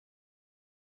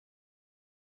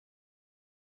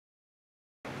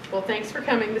Well, thanks for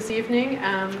coming this evening.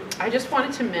 I just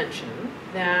wanted to mention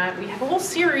that we have a whole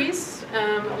series,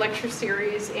 a lecture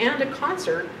series, and a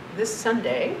concert this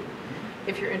Sunday,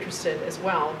 if you're interested as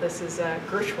well. This is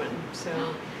Gershwin,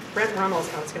 so Brent Runnels,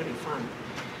 oh, it's going to be fun,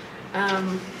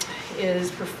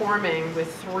 is performing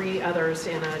with 3 others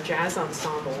in a jazz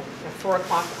ensemble at 4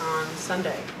 o'clock on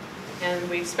Sunday. And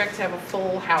we expect to have a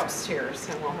full house here,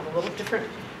 so we'll have a little different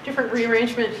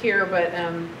rearrangement here, but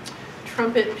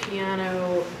trumpet,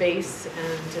 piano, bass,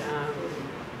 and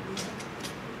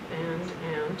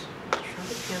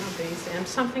trumpet, piano, bass, and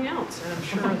something else. And I'm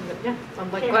sure that, yeah,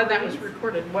 I'm like glad that was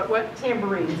recorded. What?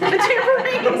 Tambourines. The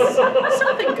tambourines.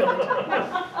 Something good.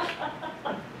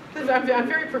 I'm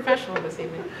very professional this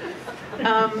evening.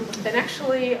 And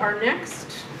actually, our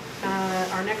next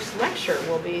lecture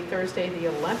will be Thursday the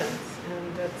 11th,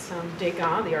 and that's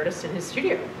Degas, the artist, in his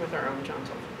studio with our own John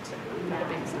Tolkien. So that'll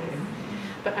be exciting.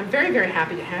 But I'm very, very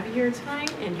happy to have you here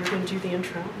tonight, and you're going to do the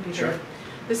intro. Sure.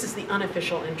 This is the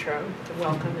unofficial intro to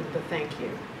welcome and to thank you.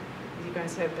 You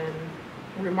guys have been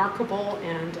remarkable,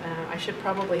 and I should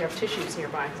probably have tissues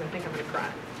nearby because I think I'm going to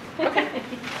cry. Okay,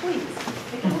 please.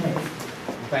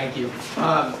 Thank you.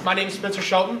 My name is Spencer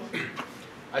Shelton.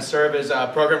 I serve as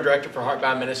Program Director for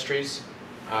HeartBound Ministries.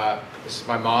 This is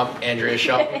my mom, Andrea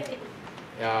Shelton, in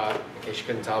case you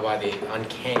couldn't tell by the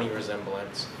uncanny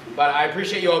resemblance. But I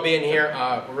appreciate you all being here.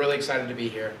 We're really excited to be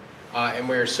here. And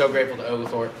we're so grateful to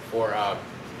Oglethorpe for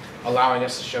allowing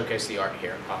us to showcase the art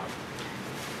here.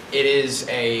 It is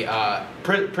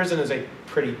prison is a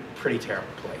pretty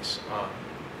terrible place.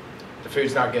 The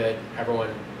food's not good.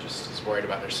 Everyone just is worried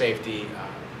about their safety.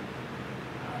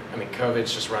 I mean,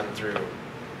 COVID's just run through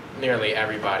nearly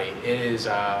everybody. It is,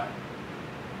 I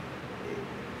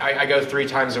go 3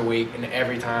 times a week, and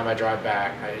every time I drive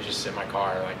back, I just sit in my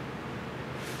car, like,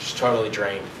 just totally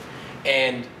drained.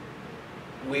 And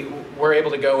we're able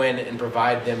to go in and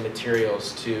provide them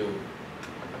materials to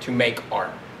make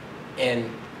art.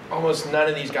 And almost none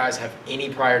of these guys have any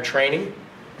prior training.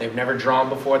 They've never drawn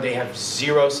before. They have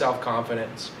 0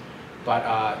 self-confidence.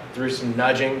 But through some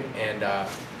nudging and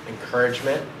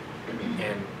encouragement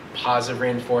and positive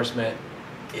reinforcement,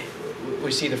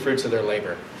 we see the fruits of their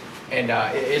labor. And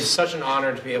it is such an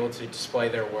honor to be able to display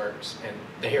their works, and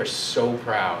they are so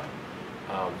proud.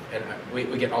 And we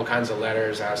get all kinds of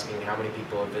letters asking how many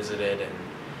people have visited,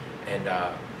 and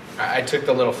I took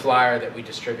the little flyer that we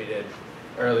distributed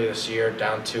earlier this year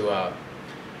down to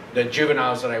the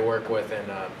juveniles that I work with in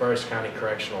Burris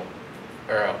Correctional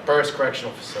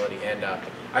Facility, and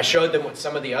I showed them what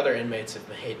some of the other inmates have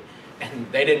made, and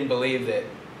they didn't believe that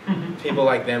people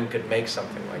like them could make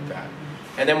something like that.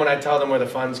 And then when I tell them where the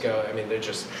funds go, I mean, they're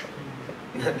just,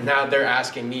 now they're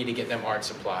asking me to get them art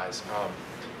supplies.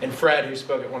 And Fred, who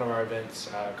spoke at one of our events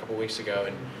a couple weeks ago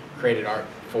and created art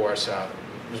for us,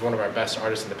 was one of our best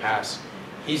artists in the past.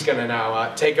 He's gonna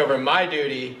now take over my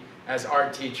duty as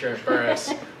art teacher at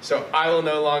Burris. So I will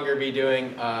no longer be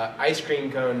doing ice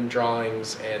cream cone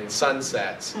drawings and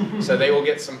sunsets. So they will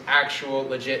get some actual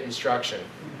legit instruction.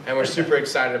 And we're super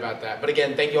excited about that. But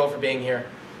again, thank you all for being here.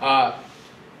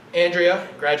 Andrea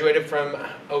graduated from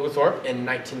Oglethorpe in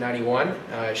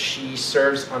 1991. She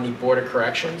serves on the Board of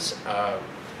Corrections,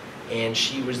 and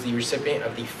she was the recipient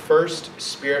of the first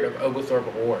Spirit of Oglethorpe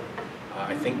Award.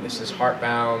 I think this is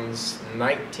HeartBound's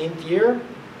 19th year.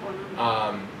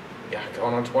 Yeah,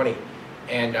 going on 20.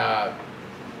 And I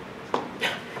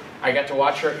got to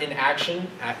watch her in action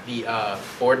at the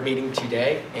board meeting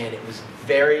today, and it was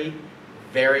very,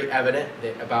 very evident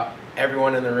that about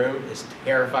everyone in the room is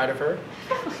terrified of her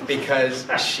because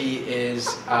she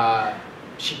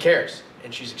cares,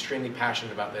 and she's extremely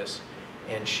passionate about this,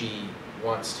 and she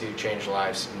wants to change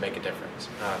lives and make a difference.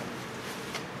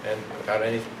 And without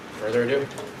any further ado,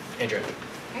 Andrea.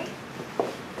 Great.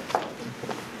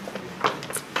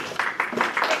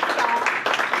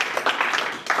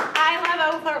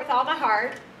 With all my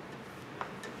heart.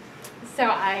 So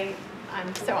I'm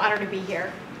so honored to be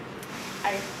here.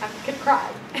 I could cry,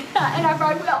 and I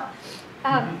probably will.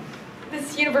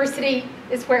 This university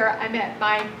is where I met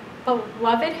my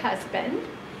beloved husband,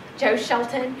 Joe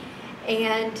Shelton,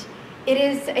 and it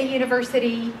is a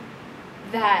university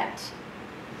that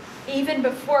even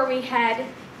before we had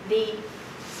the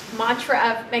mantra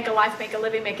of make a life, make a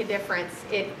living, make a difference,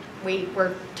 we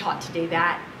were taught to do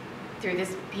that through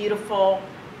this beautiful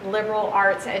liberal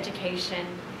arts education.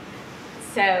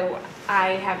 So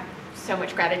I have so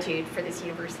much gratitude for this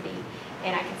university,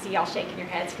 and I can see y'all shaking your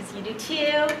heads because you do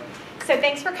too. So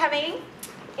thanks for coming.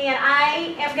 And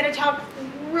I am going to talk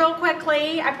real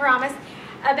quickly, I promise,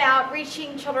 about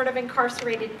reaching children of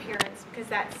incarcerated parents, because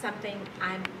that's something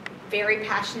I'm very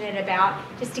passionate about.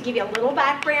 Just to give you a little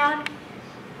background,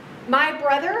 my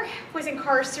brother was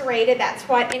incarcerated. That's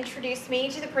what introduced me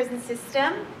to the prison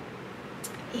system.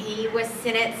 He was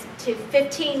sentenced to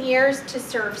 15 years to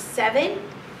serve 7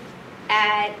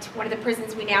 at one of the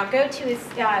prisons we now go to, is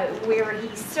where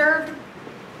he served.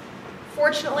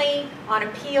 Fortunately, on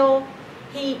appeal,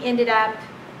 he ended up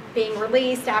being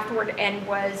released afterward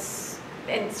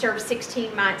and served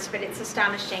 16 months, but it's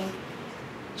astonishing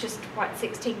just what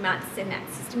 16 months in that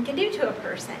system can do to a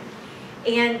person.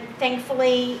 And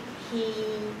thankfully, he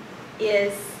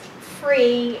is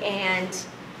free and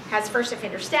has first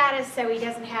offender status, so he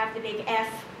doesn't have the big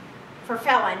F for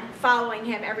felon following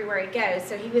him everywhere he goes.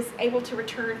 So he was able to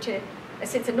return to a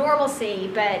sense of normalcy,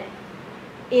 but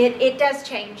it does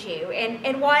change you.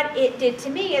 And what it did to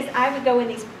me is I would go in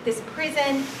this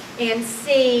prison and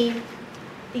see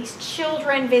these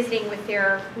children visiting with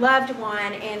their loved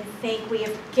one and think, we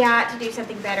have got to do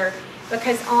something better,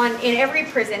 because in every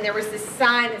prison there was this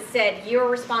sign that said, you're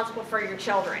responsible for your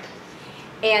children.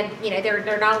 And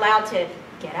they're not allowed to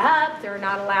get up, they're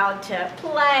not allowed to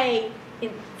play.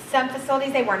 In some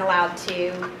facilities they weren't allowed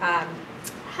to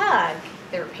hug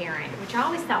their parent, which I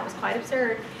always thought was quite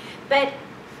absurd. But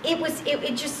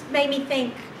it just made me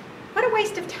think, what a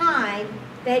waste of time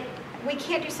that we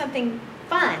can't do something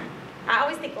fun. I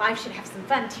always think life should have some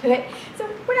fun to it. So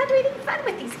we're not doing anything fun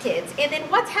with these kids. And then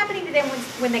what's happening to them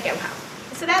when they go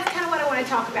home? So that's kind of what I want to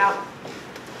talk about,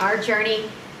 our journey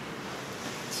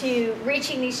to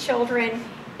reaching these children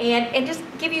and just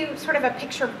give you sort of a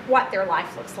picture of what their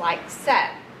life looks like. So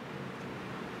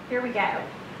here we go.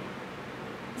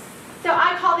 So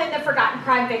I call them the forgotten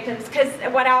crime victims, because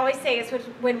what I always say is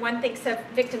when one thinks of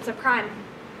victims of crime,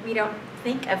 we don't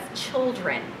think of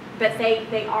children, but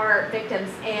they are victims.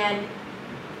 And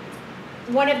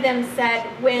one of them said,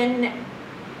 when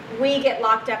we get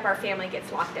locked up, our family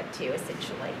gets locked up too,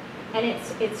 essentially. And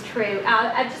it's true.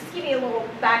 I'll just give you a little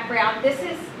background. This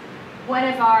is one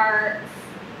of our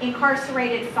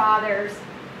incarcerated fathers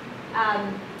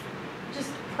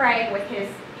just praying with his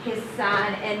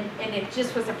son, and it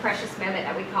just was a precious moment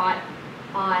that we caught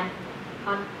on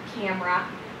camera.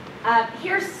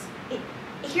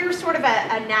 Here's sort of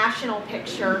a national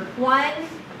picture. One,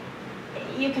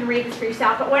 you can read this for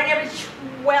yourself, but 1 in every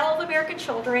 12 American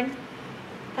children,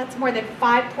 that's more than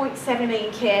 5.7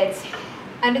 million kids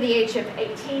under the age of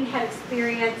 18 have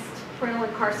experienced parental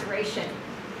incarceration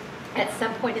at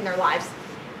some point in their lives.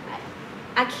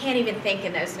 I can't even think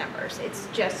in those numbers. It's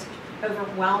just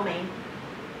overwhelming.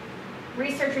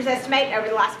 Researchers estimate over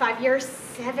the last 5 years,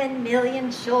 7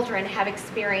 million children have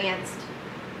experienced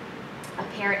a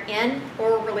parent in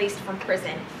or released from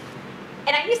prison.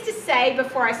 And I used to say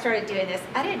before I started doing this,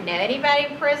 I didn't know anybody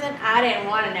in prison. I didn't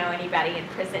want to know anybody in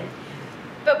prison.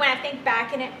 But when I think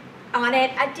back on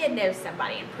it, I did know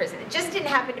somebody in prison. It just didn't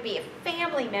happen to be a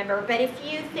family member. But if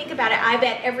you think about it, I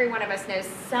bet every one of us knows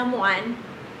someone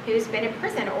who's been in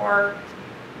prison or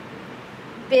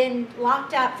been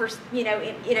locked up for, in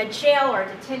a jail or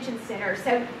a detention center.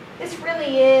 So this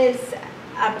really is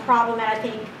a problem that I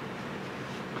think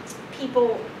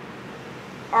people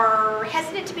are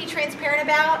hesitant to be transparent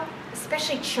about,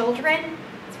 especially children.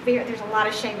 There's a lot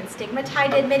of shame and stigma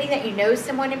tied to admitting that you know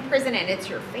someone in prison and it's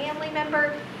your family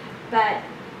member. But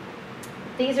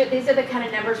these are the kind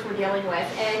of numbers we're dealing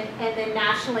with. And then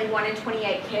nationally, 1 in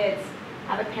 28 kids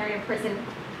have a parent in prison.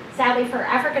 Sadly, for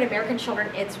African American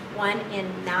children, it's 1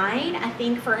 in 9. I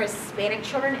think for Hispanic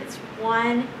children, it's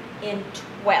 1 in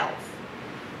 12.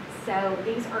 So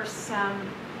these are some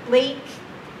bleak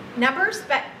numbers,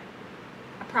 but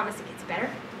I promise it gets better.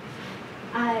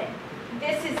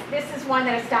 This is one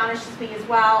that astonishes me as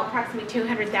well. Approximately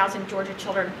 200,000 Georgia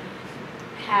children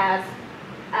have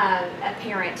a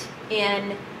parent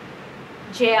in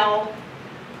jail,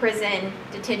 prison,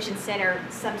 detention center,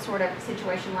 some sort of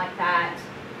situation like that.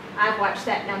 I've watched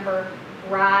that number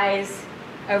rise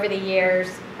over the years.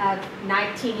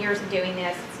 19 years of doing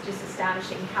this, it's just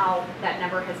astonishing how that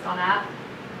number has gone up.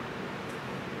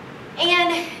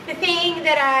 And the thing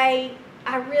that I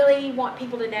really want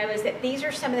people to know is that these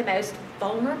are some of the most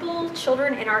vulnerable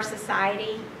children in our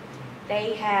society.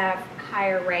 They have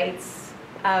higher rates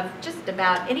of just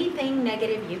about anything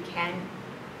negative you can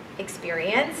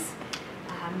experience.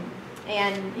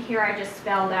 And here I just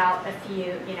spelled out a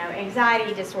few,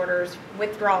 anxiety disorders,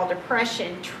 withdrawal,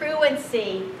 depression,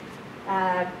 truancy,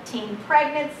 teen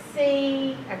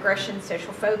pregnancy, aggression,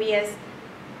 social phobias,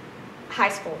 high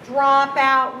school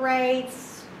dropout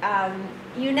rates,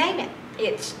 you name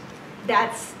it.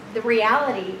 That's the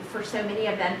reality for so many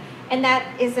of them. And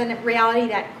that is a reality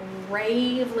that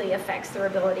gravely affects their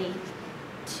ability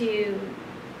to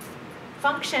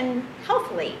function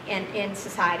healthily in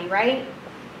society, right?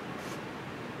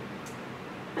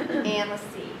 And let's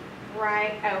see,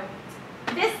 right,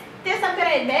 this I'm going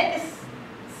to admit,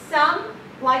 some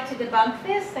like to debunk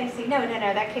this. They say, no,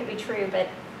 that can't be true, but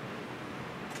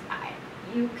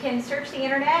you can search the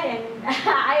internet, and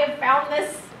I have found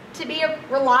this to be a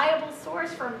reliable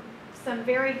source from some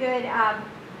very good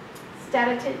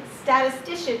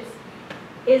statisticians,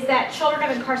 is that children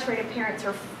of incarcerated parents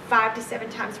are 5 to 7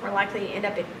 times more likely to end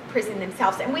up in prison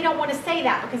themselves. And we don't want to say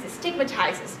that because it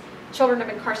stigmatizes children of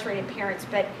incarcerated parents,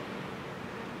 but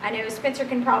I know Spencer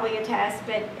can probably attest,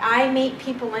 but I meet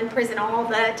people in prison all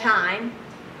the time,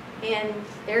 and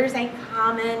there's a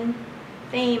common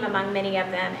theme among many of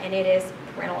them, and it is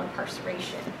parental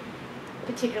incarceration,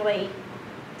 particularly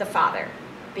the father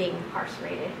being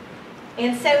incarcerated.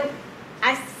 And so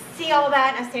I see all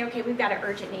that, and I say, okay, we've got an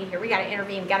urgent need here. We got to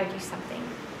intervene, got to do something.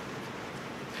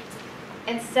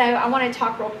 And so I want to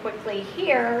talk real quickly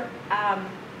here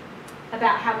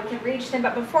about how we can reach them.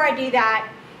 But before I do that,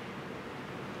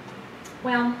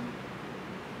 well,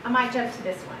 I might jump to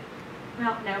this one.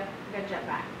 Well, no, I'm going to jump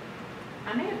back.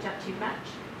 I may have jumped too much.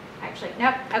 Actually,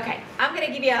 nope. Okay, I'm going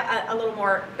to give you a little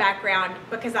more background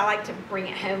because I like to bring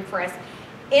it home for us.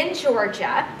 In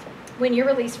Georgia, when you're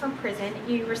released from prison,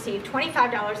 you receive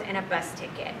 $25 and a bus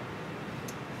ticket.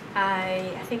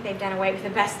 I think they've done away with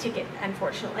the bus ticket,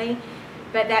 unfortunately,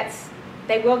 but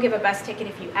they will give a bus ticket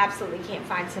if you absolutely can't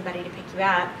find somebody to pick you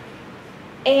up.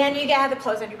 And you have the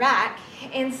clothes on your back.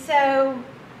 And so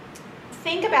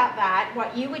think about that,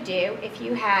 what you would do if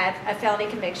you had a felony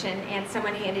conviction and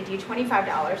someone handed you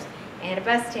 $25 and a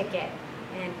bus ticket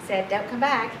and said, don't come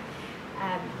back.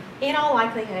 In all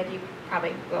likelihood, you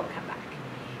probably will come back.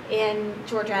 In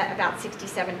Georgia, about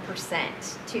 67%,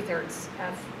 2/3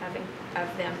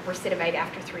 of them recidivate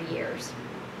after 3 years.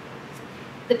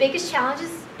 The biggest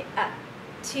challenges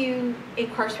to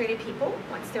incarcerated people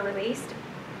once they're released,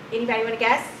 anybody want to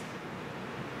guess?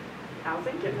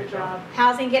 Housing, getting a job.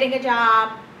 Housing, getting a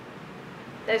job.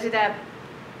 Those are the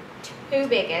 2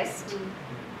 biggest.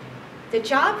 The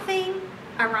job thing,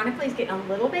 ironically, is getting a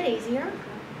little bit easier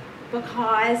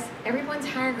because everyone's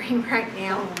hiring right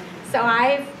now. So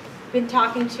I've been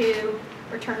talking to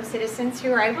returned citizens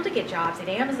who are able to get jobs at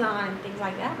Amazon and things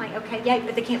like that. I'm like, okay, yeah,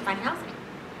 but they can't find housing.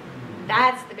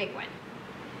 That's the big one.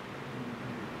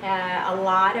 A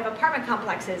lot of apartment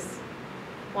complexes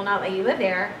will not let you live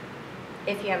there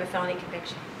if you have a felony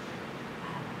conviction.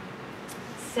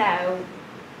 So,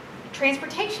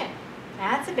 transportation,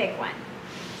 that's a big one.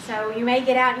 So you may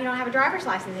get out and you don't have a driver's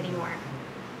license anymore.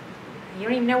 You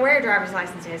don't even know where your driver's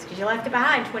license is because you left it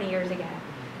behind 20 years ago.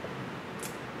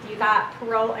 You got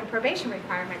parole and probation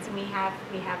requirements, and we have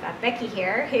Becky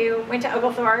here who went to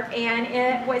Oglethorpe and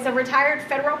it was a retired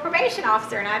federal probation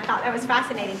officer, and I thought that was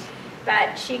fascinating.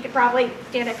 But she could probably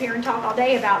stand up here and talk all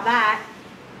day about that.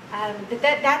 But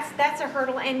that's a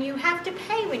hurdle, and you have to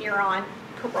pay when you're on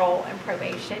parole and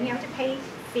probation. You have to pay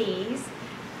fees.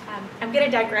 I'm going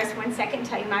to digress 1 second and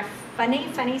tell you my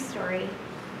funny story.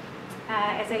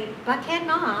 As a Buckhead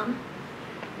mom,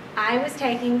 I was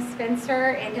taking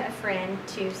Spencer and a friend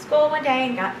to school one day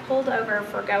and got pulled over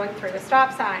for going through the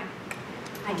stop sign.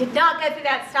 I did not go through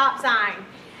that stop sign.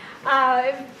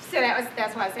 So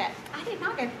that's what I said. I did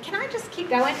not go. Can I just keep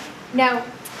going? No.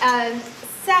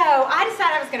 So I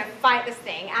decided I was going to fight this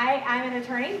thing. I'm an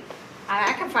attorney.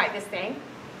 I can fight this thing,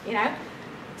 you know.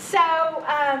 So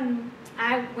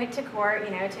I went to court,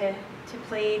 you know, to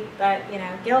plead, but, you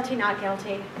know, guilty, not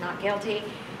guilty, not guilty.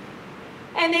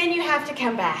 And then you have to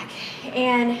come back.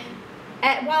 And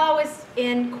while I was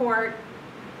in court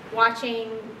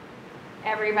watching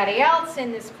everybody else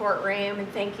in this courtroom and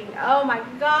thinking, oh my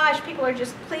gosh, people are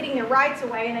just pleading their rights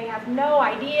away and they have no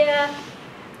idea.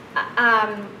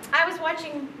 I was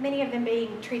watching many of them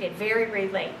being treated very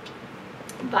rudely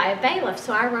by a bailiff.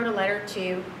 So I wrote a letter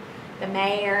to the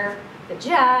mayor, the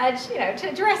judge, you know, to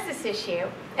address this issue.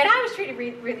 And I was treated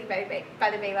really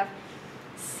by the bailiff.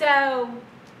 So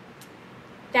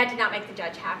that did not make the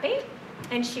judge happy.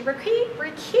 And she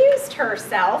recused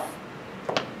herself.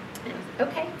 And I was,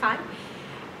 okay, fine.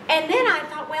 And then I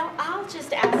thought, well, I'll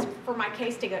just ask for my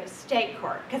case to go to state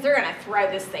court because they're going to throw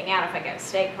this thing out if I go to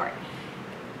state court.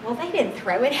 Well, they didn't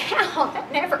throw it out.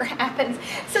 That never happens.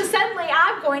 So suddenly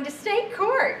I'm going to state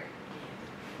court,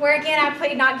 where again I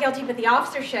plead not guilty, but the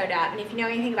officer showed up. And if you know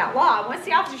anything about law, once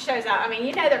the officer shows up, I mean,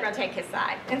 you know they're going to take his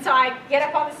side. And so I get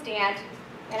up on the stand,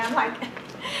 and I'm like,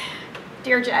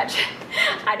 dear judge,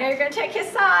 I know you're going to take his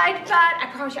side, but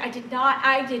I promise you, I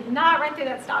did not run through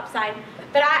that stop sign.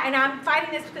 But I'm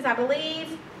fighting this because I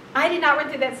believe I did not run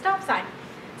through that stop sign.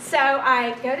 So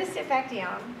I go to sit back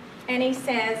down, and he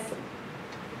says,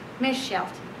 Miss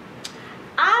Shelton,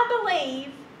 I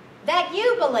believe that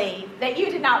you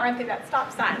did not run through that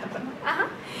stop sign.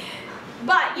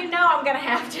 But you know I'm going to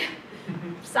have to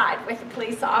side with the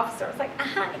police officer. I was like,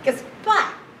 He goes, but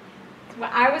when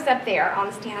I was up there on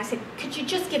the stand, I said, could you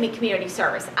just give me community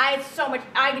service? I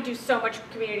could do so much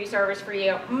community service for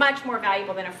you, much more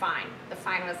valuable than a fine. The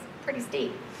fine was pretty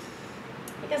steep.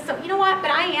 He goes, so you know what,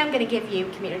 but I am going to give you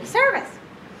community service.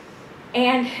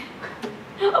 And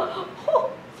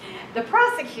the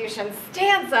prosecution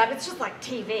stands up, it's just like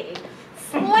TV,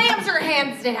 slams her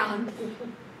hands down.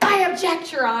 I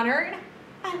object, Your Honor. And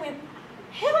I went,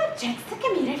 who objects to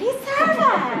community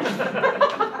service?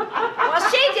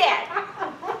 Well, she did.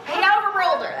 He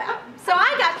overruled her, though. So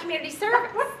I got community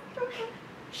service.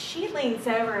 She leans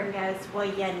over and goes, well,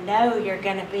 you know you're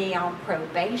going to be on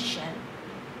probation.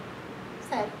 I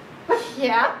said,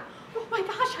 yeah. Oh my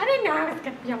gosh, I didn't know I was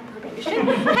going to be on probation.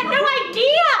 I had no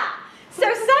idea. So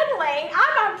suddenly,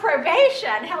 I'm on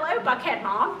probation. Hello, Buckhead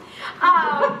Mom.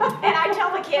 And I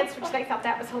tell the kids, which they thought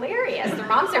that was hilarious. Their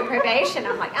mom's on probation.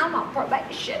 I'm like, I'm on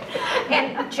probation.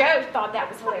 And Joe thought that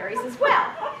was hilarious as well.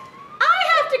 I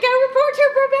have to go report to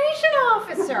a probation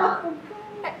officer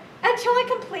until I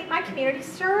complete my community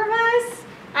service.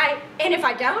 And if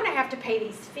I don't, I have to pay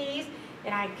these fees.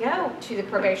 And I go to the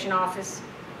probation office.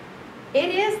 It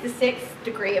is the 6th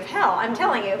degree of hell. I'm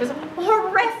telling you, it was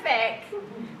horrific.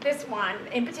 This one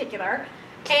in particular.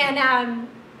 And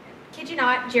kid you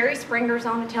not, Jerry Springer's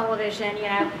on the television, you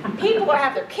know. People will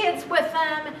have their kids with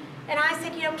them. And I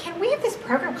said, you know, can we have this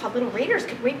program called Little Readers?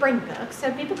 Could we bring books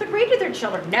so people could read to their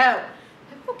children? No.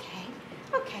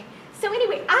 Okay. So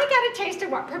anyway, I got a taste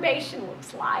of what probation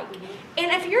looks like.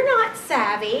 And if you're not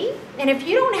savvy, and if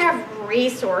you don't have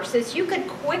resources, you could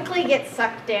quickly get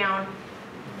sucked down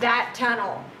that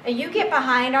tunnel. And you get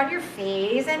behind on your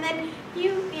fees, and then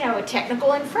you know, a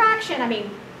technical infraction. I mean,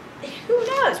 who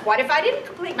knows? What if I didn't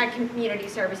complete my community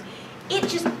service? It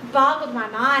just boggled my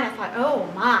mind. I thought,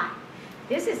 oh my,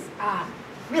 this is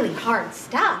really hard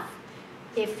stuff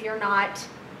if you're not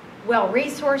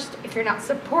well-resourced, if you're not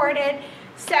supported.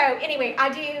 So anyway,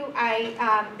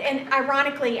 and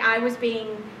ironically, I was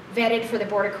being vetted for the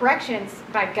Board of Corrections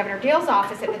by Governor Deal's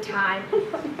office at the time.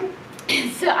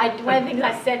 So one of the things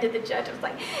I said to the judge, I was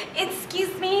like,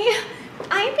 excuse me,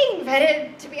 I'm being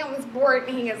vetted to be on this board.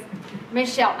 And he goes,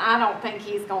 Miss Shelton, I don't think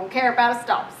he's going to care about a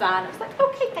stop sign. I was like,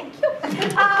 okay, thank you. But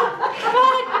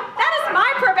that is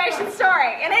my probation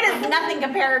story, and it is nothing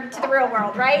compared to the real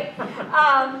world, right?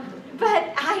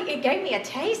 But it gave me a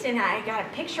taste, and I got a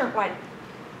picture of what,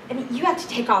 I mean, you have to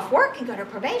take off work and go to a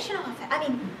probation office. I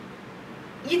mean,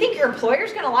 you think your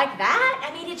employer's going to like that?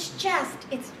 I mean, it's just,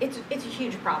 it's a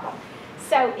huge problem.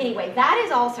 So anyway, that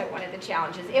is also one of the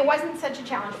challenges. It wasn't such a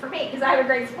challenge for me because I have a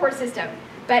great support system.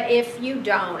 But if you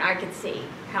don't, I could see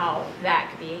how that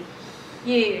could be a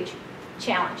huge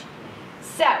challenge.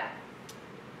 So,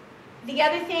 the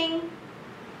other thing,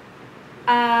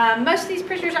 most of these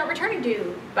prisoners aren't returning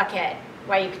to Buckhead,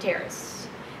 Waiuka Terrace.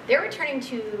 They're returning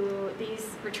to, these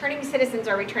returning citizens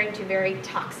are returning to very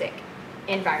toxic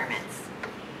environments.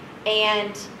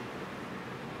 And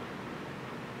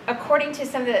according to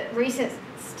some of the recent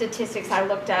statistics I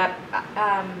looked up,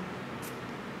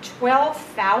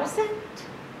 12,000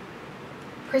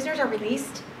 prisoners are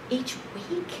released each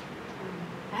week.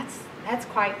 That's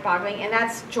quite boggling, and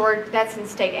that's in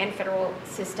state and federal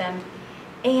system.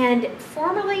 And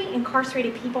formerly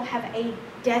incarcerated people have a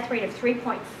death rate of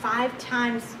 3.5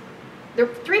 times. They're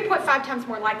 3.5 times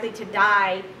more likely to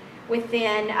die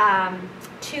within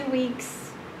 2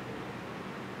 weeks.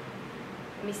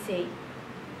 Let me see.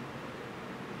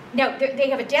 No, they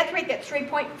have a death rate that's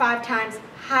 3.5 times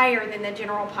higher than the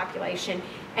general population.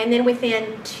 And then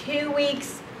within 2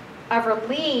 weeks of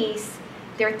release,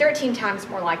 they're 13 times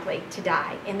more likely to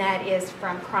die. And that is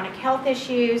from chronic health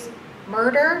issues,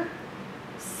 murder,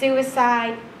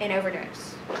 suicide, and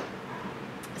overdose.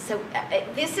 So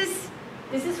this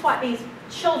is what these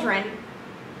children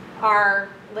are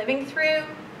living through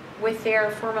with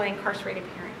their formerly incarcerated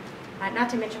parent. Not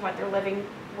to mention what they're living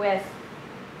with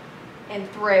and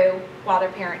through while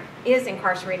their parent is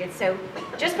incarcerated. So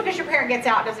just because your parent gets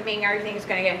out doesn't mean everything is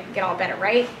going to get all better,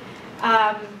 right?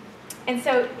 And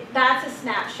so that's a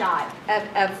snapshot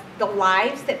of the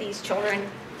lives that these children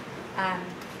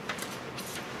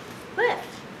live.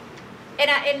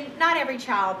 And not every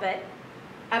child, but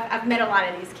I've met a lot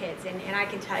of these kids, and I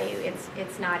can tell you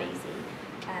it's not easy.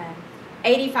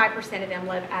 85% of them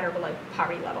live at or below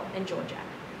poverty level in Georgia.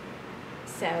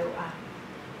 So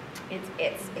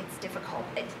it's difficult.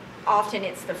 Often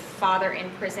it's the father in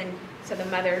prison, so the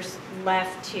mother's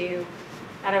left to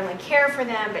not only care for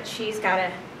them, but she's got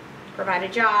to provide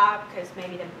a job because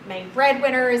maybe the main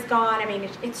breadwinner is gone. I mean,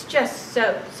 it's just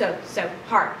so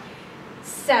hard.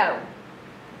 So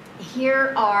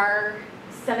here are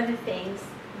some of the things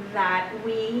that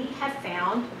we have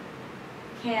found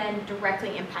can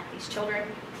directly impact these children.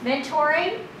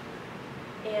 Mentoring,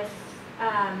 if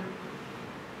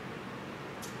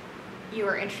you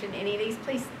are interested in any of these,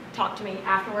 please talk to me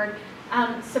afterward.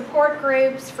 Support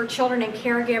groups for children and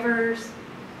caregivers.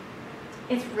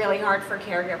 It's really hard for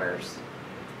caregivers.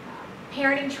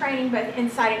 Parenting training, both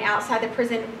inside and outside the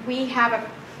prison. We have a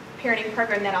parenting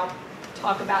program that I'll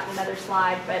talk about in another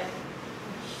slide, but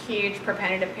huge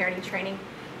proponent of parenting training.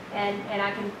 And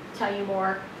I can tell you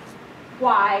more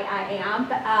why I am.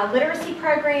 But, literacy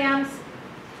programs,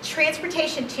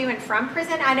 transportation to and from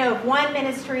prison. I know of one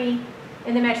ministry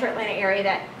in the metro Atlanta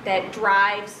area that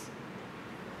drives,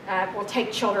 will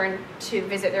take children to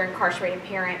visit their incarcerated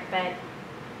parent, but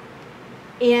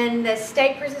in the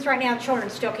state prisons right now, children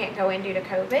still can't go in due to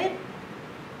COVID.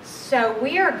 So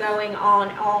we are going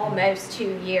on almost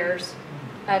 2 years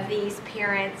of these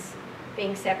parents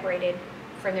being separated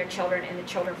from their children and the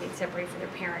children being separated from their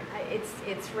parent.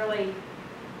 It's really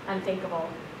unthinkable.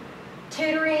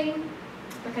 Tutoring,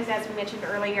 because as we mentioned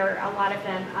earlier, a lot of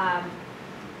them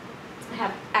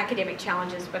have academic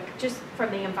challenges, but just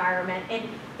from the environment. And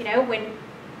you know, when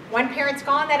one parent's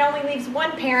gone, that only leaves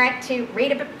one parent to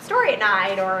read a story at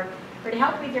night or to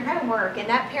help with your homework, and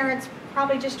that parent's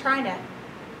probably just trying to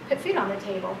put food on the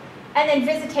table. And then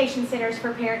visitation centers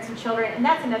for parents and children, and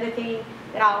that's another thing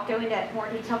that I'll go into more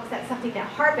detail because that's something that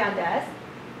HeartBound does.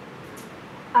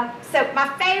 So my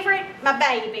favorite, my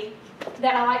baby,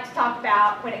 that I like to talk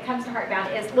about when it comes to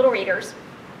HeartBound is Little Readers.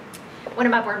 One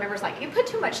of my board members like, you put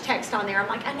too much text on there. I'm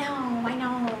like, I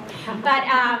know. But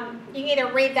you can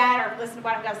either read that or listen to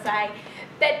what I'm going to say.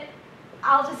 But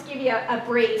I'll just give you a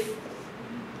brief.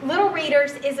 Little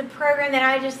Readers is a program that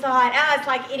I just thought, it's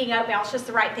like eating oatmeal. It's just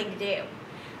the right thing to do.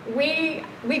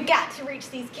 We've got to reach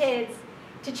these kids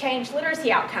to change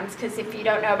literacy outcomes, because if you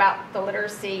don't know about the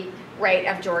literacy rate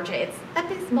of Georgia, it's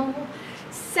abysmal.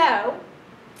 So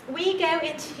we go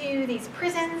into these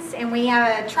prisons and we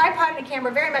have a tripod and a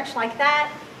camera very much like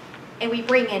that, and we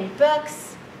bring in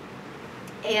books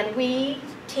and we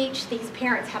teach these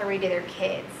parents how to read to their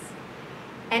kids.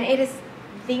 And it is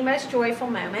the most joyful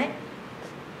moment.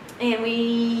 And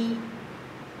we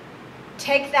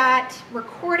take that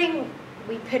recording,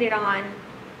 we put it on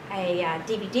a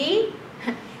DVD,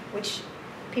 which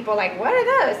people are like, what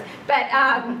are those? But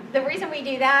the reason we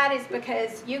do that is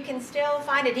because you can still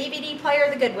find a DVD player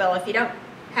at the Goodwill if you don't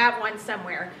have one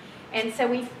somewhere. And so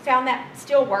we found that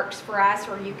still works for us,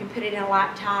 or you can put it in a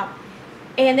laptop.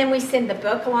 And then we send the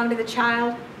book along to the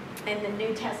child, and the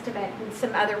New Testament and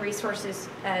some other resources,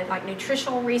 like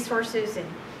nutritional resources and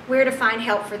where to find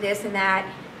help for this and that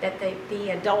the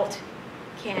adult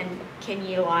can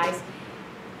utilize.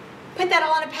 Put that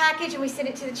all in a package and we send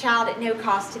it to the child at no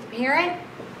cost to the parent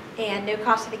and no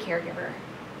cost to the caregiver.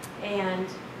 And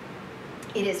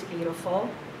it is beautiful.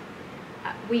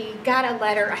 We got a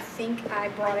letter, I think I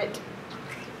brought it,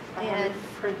 and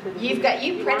you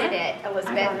printed it,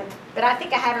 Elizabeth, but I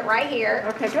think I have it right here.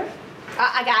 Okay, good.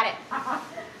 I got it.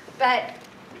 But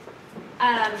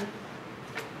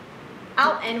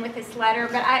I'll end with this letter,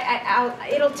 but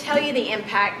it'll tell you the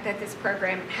impact that this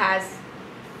program has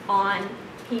on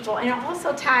people, and it'll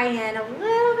also tie in a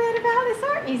little bit about this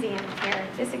art museum here,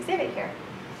 this exhibit here.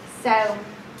 So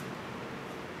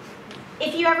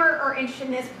if you ever are interested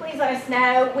in this, please let us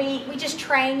know. We just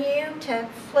train you to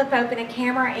flip open a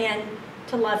camera and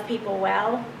to love people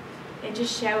well, and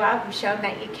just show up and show them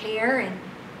that you care and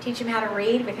teach them how to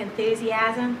read with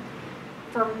enthusiasm.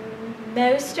 For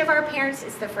most of our parents,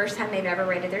 it's the first time they've ever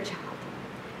read to their child.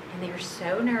 And they're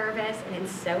so nervous, and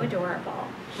it's so adorable.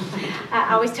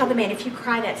 I always tell the man, if you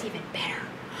cry, that's even better.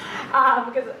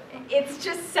 Because it's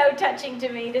just so touching to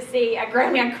me to see a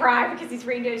grown man cry because he's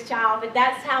reading to his child, but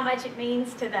that's how much it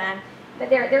means to them. But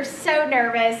they're so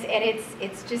nervous, and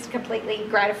it's just completely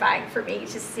gratifying for me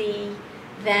to see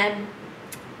them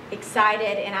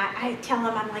excited. And I tell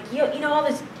them, I'm like, you know,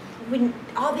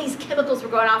 all these chemicals were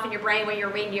going off in your brain when you're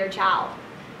reading to your child.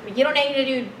 I mean, you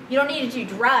don't need to do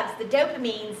drugs. The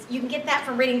dopamines, you can get that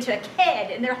from reading to a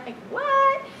kid. And they're like,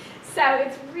 what? So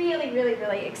it's really, really,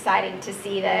 really exciting to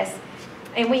see this.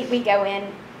 And we go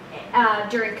in.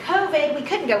 During COVID, we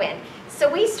couldn't go in.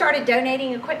 So we started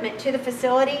donating equipment to the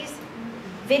facilities,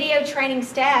 video training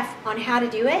staff on how to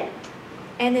do it.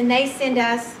 And then they send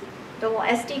us the little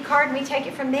SD card, and we take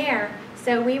it from there.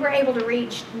 So we were able to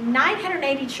reach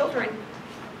 980 children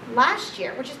last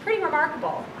year, which is pretty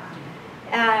remarkable.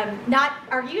 Not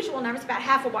our usual numbers, about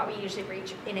half of what we usually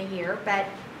reach in a year, but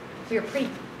we were pretty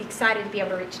excited to be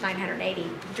able to reach 980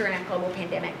 during a global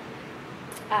pandemic.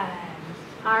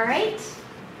 All right.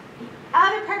 The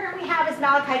other program we have is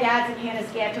Malachi Dad's and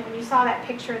Hannah's Gift. And when you saw that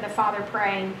picture of the father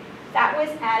praying, that was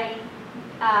at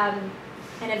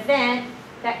an event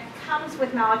that comes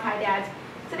with Malachi Dad's.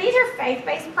 So these are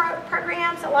faith-based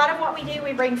programs. A lot of what we do,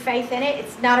 we bring faith in it.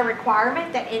 It's not a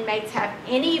requirement that inmates have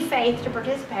any faith to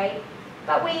participate,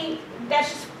 but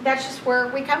that's just where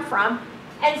we come from.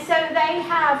 And so they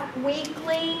have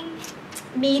weekly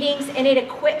meetings, and it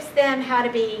equips them how to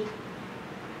be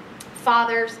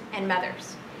fathers and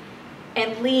mothers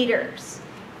and leaders.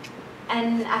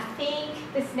 And I think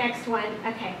this next one,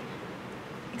 okay,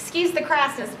 excuse the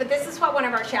crassness, but this is what one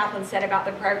of our chaplains said about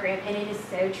the program, and it is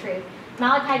so true.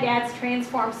 Malachi Dad's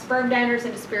transforms sperm donors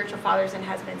into spiritual fathers and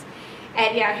husbands.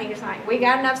 And yeah, he was like, we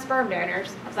got enough sperm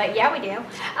donors. I was like, yeah, we do.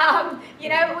 You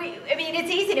know, I mean,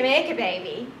 it's easy to make a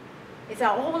baby. It's a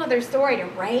whole other story to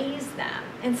raise them.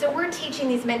 And so we're teaching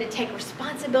these men to take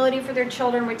responsibility for their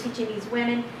children. We're teaching these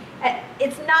women.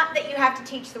 It's not that you have to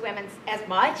teach the women as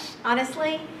much,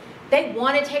 honestly. They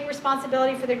want to take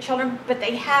responsibility for their children, but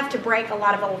they have to break a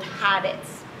lot of old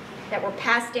habits that were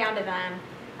passed down to them.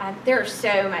 There's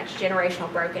so much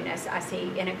generational brokenness I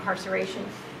see in incarceration.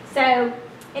 So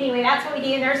anyway, that's what we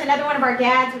do. And there's another one of our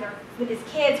dads with his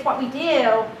kids. What we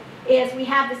do is we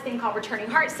have this thing called Returning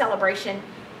Heart Celebration.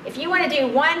 If you want to do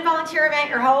one volunteer event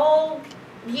your whole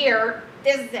year,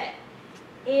 this is it.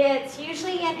 It's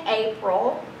usually in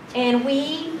April, and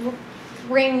we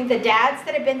bring the dads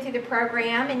that have been through the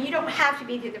program, and you don't have to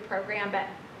be through the program, but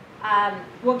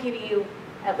we'll give you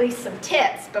at least some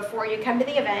tips before you come to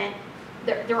the event.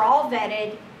 They're all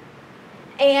vetted,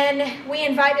 and we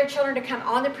invite their children to come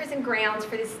on the prison grounds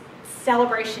for this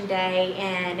celebration day.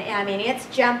 And I mean, it's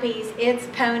jumpies, it's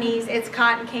ponies, it's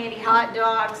cotton candy, hot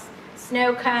dogs,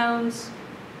 snow cones,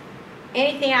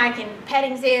 anything I can,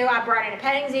 petting zoo. I brought in a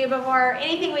petting zoo before.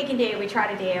 Anything we can do, we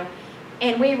try to do.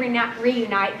 And we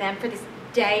reunite them for this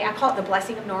day. I call it the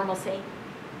blessing of normalcy.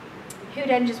 Who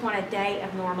doesn't just want a day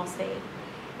of normalcy?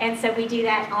 And so we do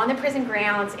that on the prison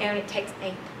grounds, and it takes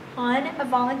a ton of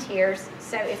volunteers.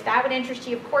 So if that would interest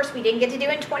you, of course, we didn't get to do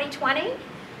it in 2020.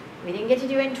 We didn't get to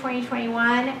do it in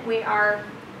 2021. We are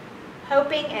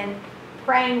hoping and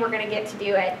praying we're going to get to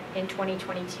do it in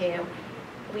 2022.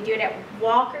 We do it at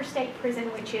Walker State Prison,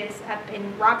 which is up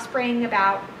in Rock Spring,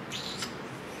 about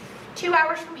 2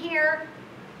 hours from here.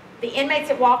 The inmates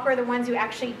at Walker are the ones who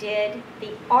actually did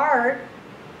the art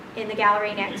in the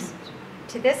gallery next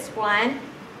to this one.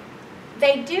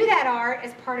 They do that art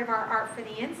as part of our Art for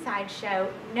the Inside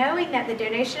show, knowing that the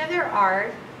donation of their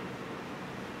art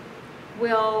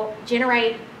will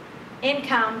generate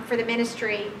income for the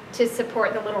ministry to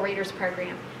support the Little Readers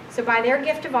program. So by their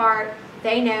gift of art,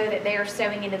 they know that they are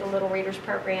sowing into the Little Readers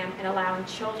program and allowing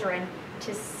children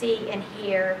to see and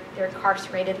hear their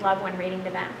incarcerated loved one reading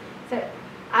to them. So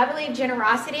I believe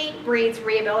generosity breeds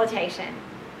rehabilitation.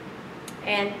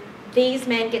 And these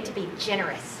men get to be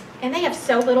generous. And they have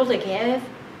so little to give.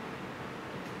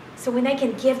 So when they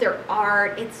can give their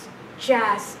art, it's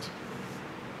just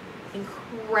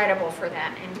incredible for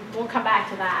them. And we'll come back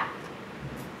to that.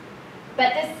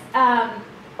 But this,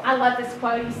 I love this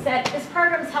quote. He said, "This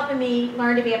program is helping me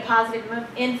learn to be a positive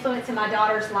influence in my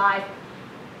daughter's life.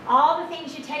 All the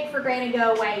things you take for granted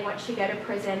go away once you go to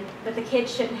prison, but the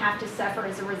kids shouldn't have to suffer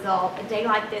as a result. A day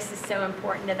like this is so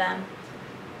important to them."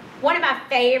 One of my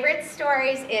favorite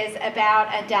stories is about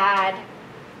a dad.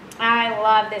 I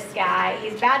love this guy.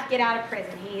 He's about to get out of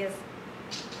prison. He is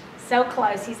so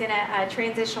close. He's in a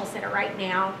transitional center right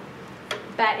now,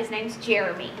 but his name's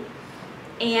Jeremy.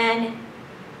 And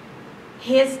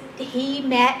he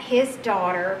met his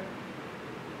daughter,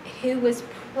 who was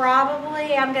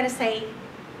probably, I'm going to say,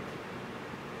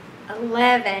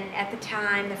 11 at the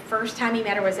time. The first time he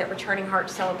met her was at Returning Heart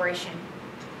Celebration.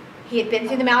 He had been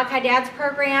through the Malachi Dad's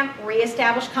program,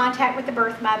 reestablished contact with the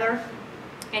birth mother,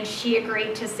 and she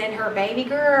agreed to send her baby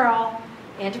girl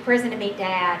into prison to meet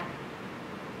Dad.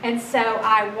 And so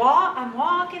I'm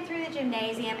walking through the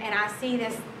gymnasium, and I see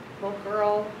this little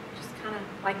girl just kind of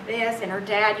like this, and her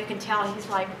dad, you can tell he's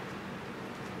like,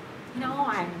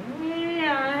 I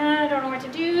don't know what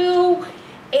to do.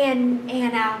 And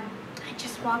I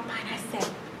just walked by and I said,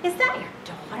 "Is that your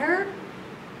daughter?"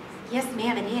 "Yes,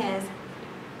 ma'am, it is."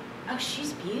 "Oh,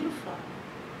 she's beautiful."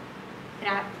 And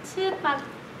I took my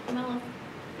little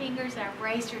fingers and I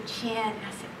raised her chin, and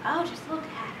I said, "Oh, just look at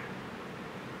her."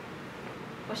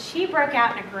 Well, she broke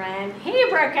out in a grin. He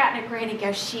broke out in a grin and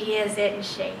goes, "She is, isn't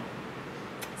she?"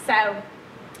 So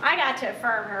I got to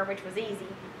affirm her, which was easy,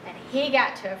 and he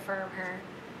got to affirm her.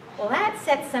 Well, that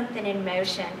set something in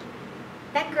motion.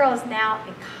 That girl is now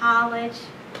in college.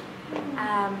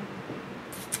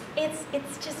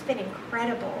 It's just been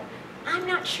incredible. I'm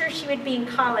not sure she would be in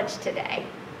college today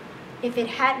if it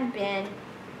hadn't been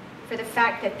for the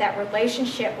fact that that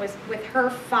relationship was with her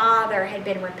father had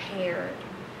been repaired.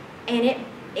 And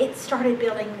it started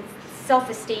building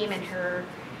self-esteem in her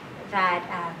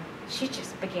that she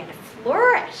just began to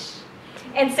flourish.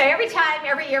 And so every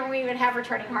year when we would have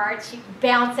returning hearts, she'd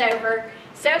bounce over,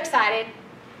 so excited,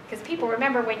 because people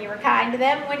remember when you were kind to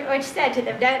them, what you said to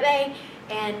them, don't they?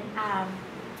 And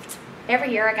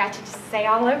every year I got to just say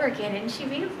all over again, isn't she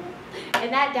beautiful?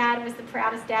 And that dad was the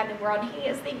proudest dad in the world. He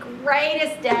is the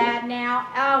greatest dad now.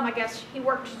 Oh my gosh, he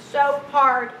worked so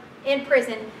hard in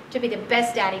prison to be the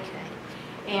best dad he could.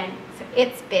 And so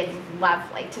it's been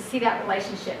lovely to see that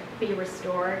relationship be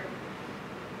restored.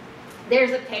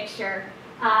 There's a picture.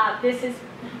 This is,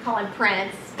 I call him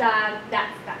Prince.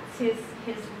 That's his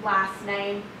last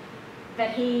name.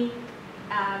 But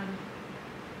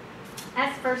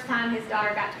that's the first time his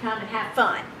daughter got to come and have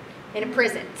fun in a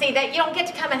prison. See, that you don't get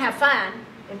to come and have fun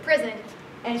in prison.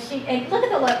 And look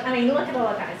at the look. I mean, look at the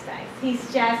look on his face.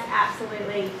 He's just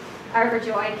absolutely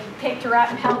overjoyed. He picked her up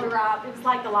and held her up. It was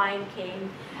like the Lion King.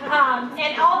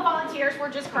 And all the volunteers were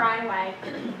just crying away.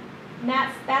 And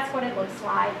that's what it looks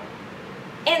like.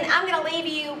 And I'm going to leave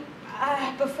you,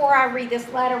 before I read this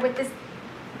letter, with this.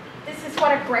 This is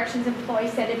what a corrections employee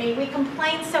said to me. We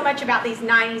complain so much about these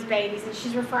 90s babies, and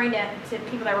she's referring to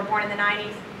people that were born in the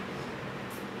 90s,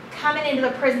 coming into the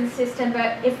prison system.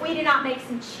 But if we do not make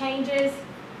some changes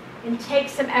and take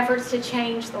some efforts to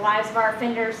change the lives of our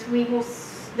offenders,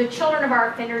 the children of our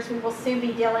offenders, we will soon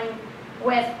be dealing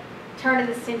with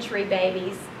turn-of-the-century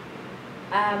babies.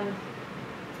 And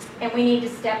we need to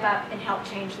step up and help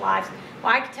change lives.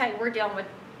 Well, I can tell you we're dealing with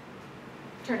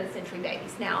turn-of-the-century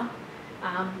babies now.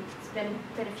 It's been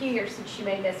a few years since she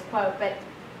made this quote, but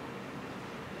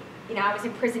you know, I was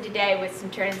in prison today with some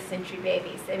turn-of-the-century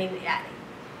babies. I mean,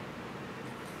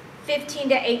 15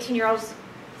 to 18-year-olds,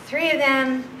 3 of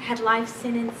them had life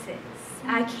sentences.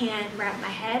 I can't wrap my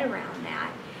head around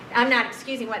that. I'm not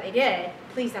excusing what they did.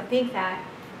 Please don't think that.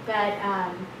 But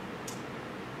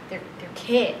they're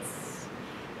kids,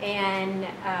 and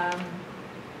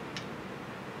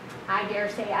I dare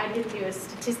say I didn't do a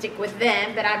statistic with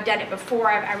them, but I've done it before.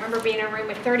 I remember being in a room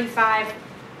with 35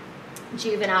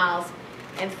 juveniles,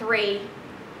 and 3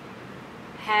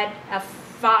 had a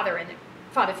father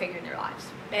figure in their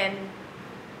lives. And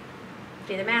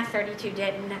do the math, 32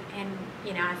 didn't. And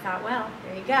you know, I thought, well,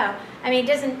 there you go. I mean, it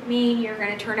doesn't mean you're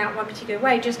going to turn out one particular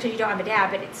way just because you don't have a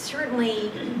dad, but it's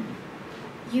certainly,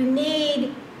 you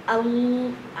need a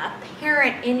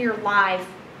parent in your life,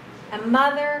 a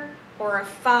mother or a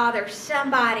father,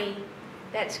 somebody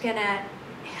that's going to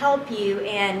help you.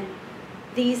 And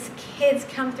these kids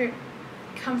come from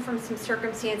some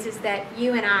circumstances that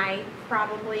you and I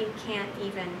probably can't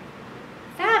even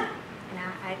fathom. And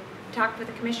I talked with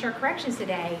the Commissioner of Corrections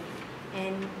today,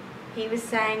 and he was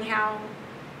saying how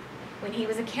when he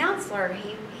was a counselor,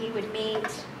 he would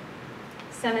meet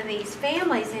some of these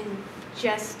families and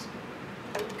just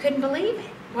couldn't believe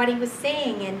it, what he was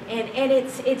seeing, and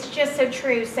it's just so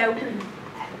true. So, and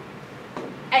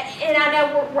I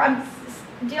know I'm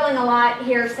dealing a lot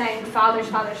here saying fathers,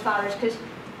 because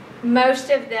most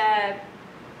of the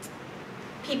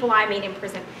people I meet in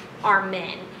prison are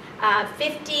men. I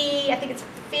think it's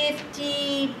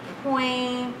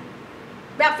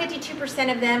about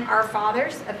 52% of them are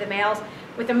fathers of the males.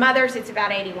 With the mothers, it's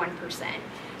about 81%.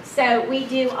 So we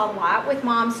do a lot with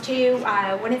moms too.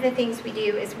 One of the things we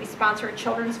do is we sponsor a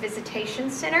children's visitation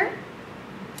center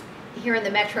here in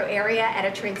the metro area at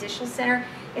a transitional center.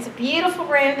 It's a beautiful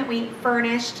room that we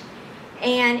furnished,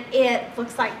 and it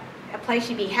looks like a place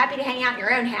you'd be happy to hang out in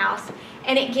your own house.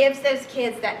 And it gives those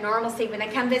kids that normalcy when they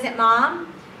come visit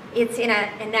mom. It's in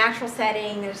a natural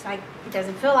setting. There's like, it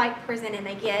doesn't feel like prison, and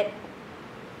they get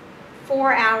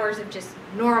 4 hours of just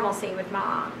normalcy with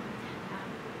mom.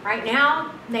 Right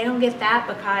now, they don't get that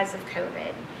because of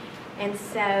COVID. And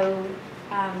so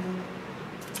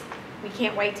we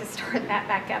can't wait to start that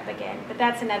back up again. But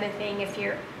that's another thing, if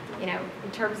you're, you know,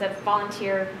 in terms of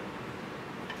volunteer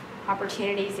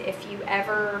opportunities, if you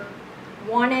ever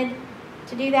wanted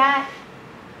to do that,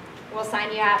 we'll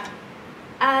sign you up.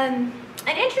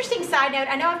 An interesting side note,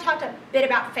 I know I've talked a bit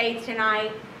about faith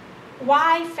tonight.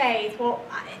 Why faith? Well,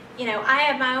 you know, I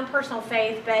have my own personal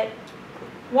faith, but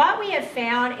what we have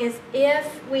found is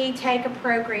if we take a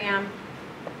program,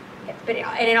 and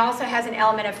it also has an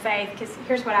element of faith, because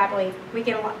here's what I believe: we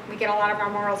get a lot of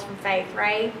our morals from faith,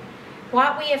 right?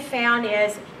 What we have found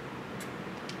is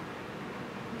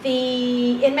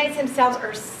the inmates themselves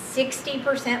are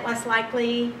 60% less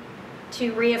likely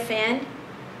to reoffend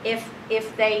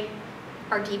if they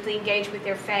are deeply engaged with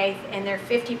their faith, and they're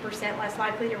 50% less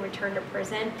likely to return to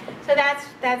prison. So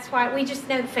that's why we just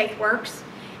know faith works,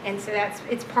 and so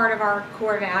it's part of our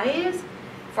core values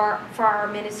for our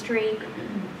ministry.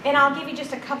 And I'll give you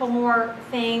just a couple more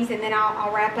things, and then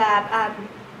I'll wrap up.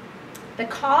 The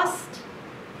cost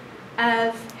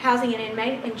of housing an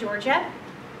inmate in Georgia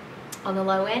on the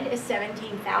low end is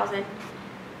 $17,000,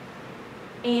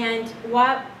 and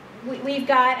what we've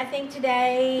got, I think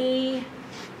today,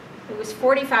 it was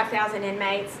 45,000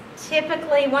 inmates.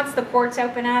 Typically, once the courts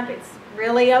open up, it's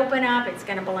really open up, it's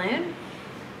going to balloon.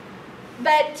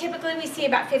 But typically, we see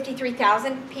about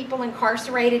 53,000 people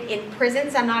incarcerated in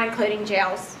prisons. I'm not including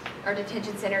jails or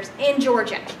detention centers in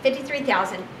Georgia.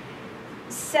 53,000.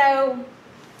 So,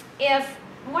 if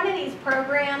one of these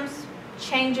programs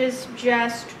changes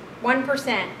just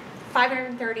 1%,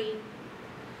 530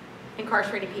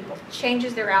 incarcerated people,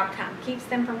 changes their outcome, keeps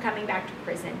them from coming back to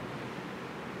prison,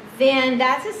 then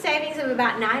that's a savings of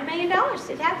about $9 million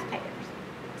to taxpayers.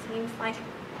 Seems like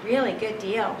a really good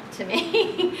deal to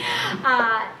me.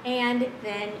 And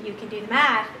then you can do the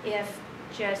math. If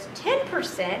just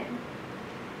 10%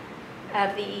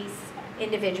 of these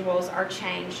individuals are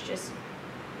changed, just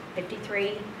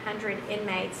 5,300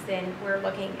 inmates, then we're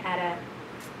looking at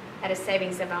a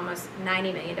savings of almost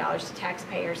 $90 million to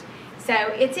taxpayers. So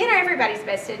it's in everybody's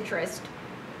best interest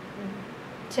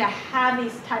to have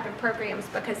these type of programs,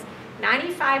 because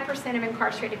 95% of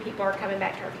incarcerated people are coming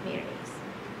back to our communities.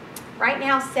 Right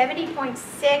now,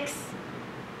 70.6%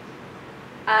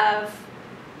 of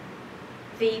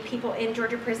the people in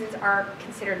Georgia prisons are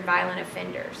considered violent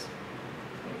offenders.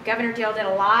 Governor Deal did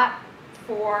a lot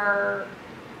for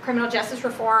criminal justice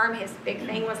reform. His big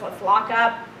thing was, let's lock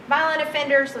up violent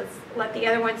offenders, let's let the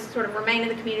other ones sort of remain in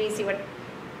the community, see what,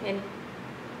 and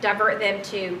divert them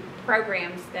to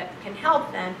programs that can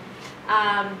help them.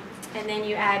 And then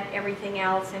you add everything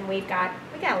else, and we got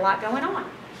a lot going on.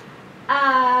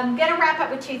 I'm going to wrap up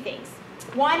with two things.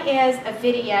 One is a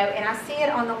video, and I see it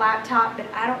on the laptop, but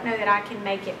I don't know that I can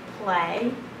make it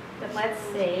play. But let's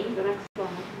see. The next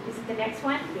one. Is it the next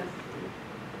one? Yes.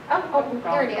 Oh,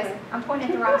 there it is. I'm pointing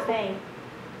at the wrong thing.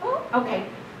 Oh, okay.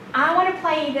 I want to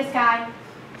play this guy.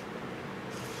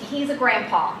 He's a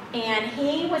grandpa, and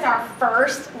he was our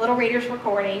first Little Readers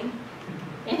recording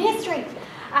in history.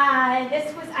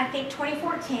 This was, I think,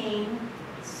 2014.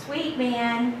 Sweet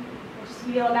man, just to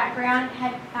give you a little background,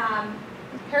 had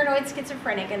paranoid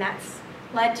schizophrenic, and that's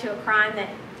led to a crime that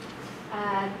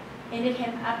ended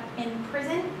him up in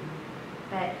prison.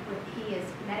 But he is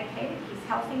medicated, he's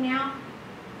healthy now.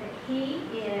 But he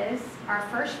is our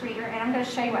first reader, and I'm going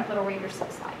to show you what Little Readers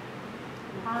looks like.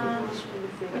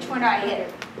 Which one do I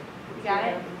hit? You got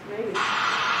it? Maybe.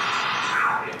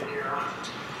 Hi there.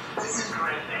 This is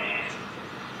Granddad.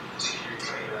 Junior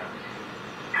Taylor.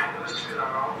 I've known you a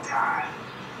long time.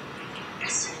 It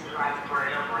seems like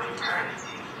forever,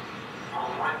 eternity.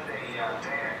 On one day,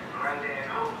 Granddad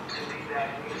hoped to be back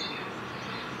with you.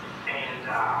 And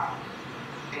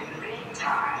in the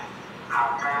meantime, I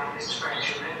found this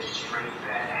special ministry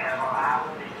that have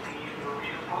allowed me to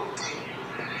read a book to you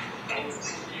and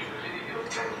to you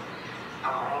videotape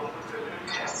along with the New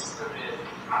Testament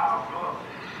book.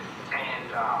 And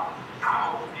I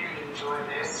hope you enjoy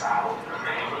this. I hope the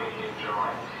family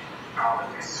enjoy.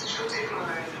 This is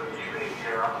particularly for you, baby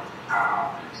girl.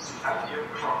 A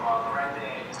gift from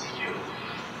Granddad to you.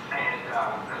 And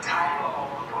the title of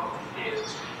the book is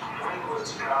When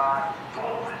Was God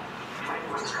Born? When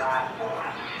Was God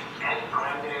Born? And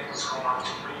Granddad is going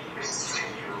to read this to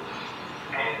you.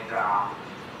 And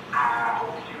I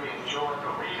hope you enjoyed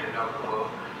the reading of the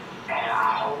book. And I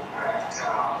hope that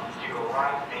you'll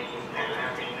write me and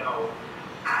let me know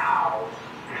how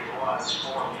it was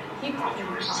for you when you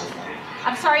received it.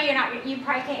 I'm sorry you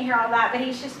probably can't hear all that, but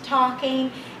he's just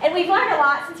talking. And we've learned a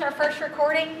lot since our first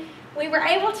recording. We were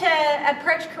able to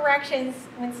approach corrections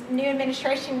when new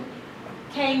administration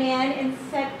came in and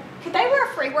said, could they wear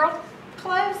free world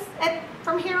clothes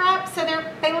from here up so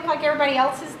they look like everybody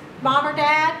else's mom or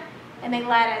dad? And they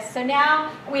let us. So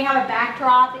now we have a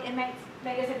backdrop. The inmates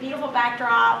made us a beautiful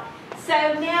backdrop. So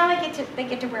now they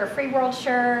get to wear a free world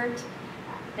shirt.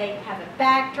 They have a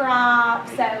backdrop.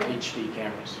 So HD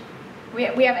cameras. we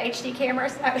have HD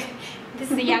cameras.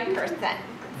 This is a young person.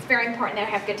 It's very important that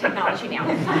we have good technology now.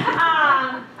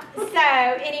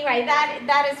 So anyway,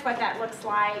 that is what that looks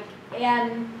like.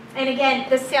 And again,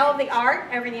 the sale of the art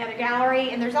over in the other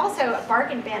gallery, and there's also a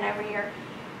bargain bin over here.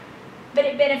 But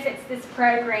it benefits this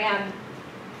program.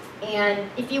 And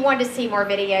if you want to see more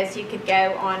videos, you could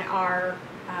go on our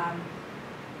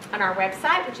on our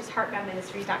website, which is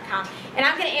heartboundministries.com. And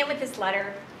I'm going to end with this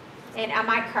letter, and I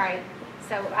might cry,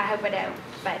 so I hope I don't,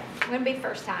 but it wouldn't be the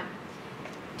first time.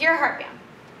 Dear Heartbound.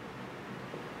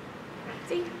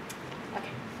 See?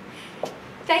 Okay.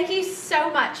 Thank you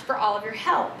so much for all of your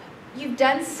help. You've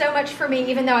done so much for me,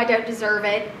 even though I don't deserve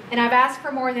it, and I've asked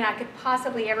for more than I could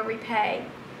possibly ever repay.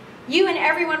 You and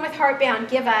everyone with HeartBound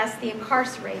give us, the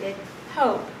incarcerated,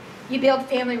 hope. You build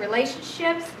family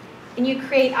relationships, and you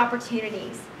create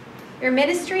opportunities. Your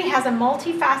ministry has a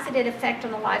multifaceted effect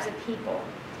on the lives of people.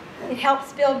 It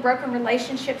helps build broken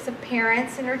relationships of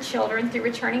parents and their children through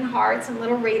returning hearts and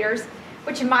little readers,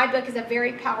 which in my book is a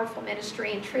very powerful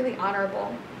ministry and truly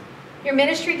honorable. Your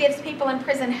ministry gives people in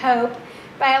prison hope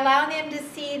by allowing them to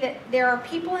see that there are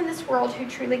people in this world who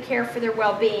truly care for their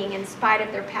well-being in spite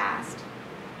of their past.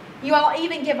 You all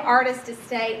even give artists a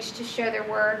stage to show their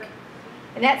work,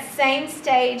 and that same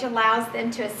stage allows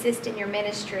them to assist in your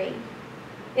ministry.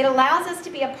 It allows us to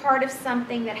be a part of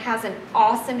something that has an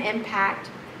awesome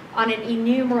impact on an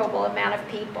innumerable amount of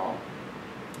people.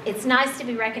 It's nice to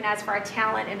be recognized for our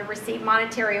talent and to receive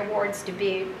monetary awards to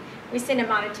boot. We send a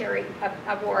monetary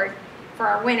award for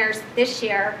our winners this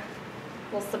year.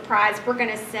 We'll surprise, we're going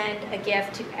to send a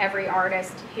gift to every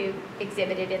artist who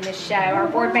exhibited in this show. Our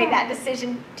board made that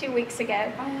decision 2 weeks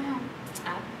ago.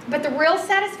 But the real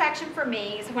satisfaction for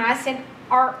me is when I send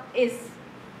artwork,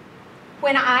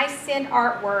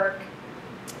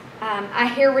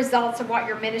 I hear results of what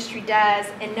your ministry does,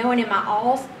 and knowing in my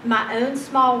own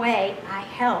small way, I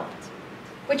helped.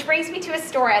 Which brings me to a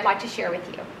story I'd like to share with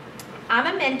you.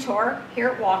 I'm a mentor here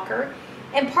at Walker,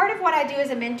 and part of what I do as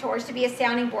a mentor is to be a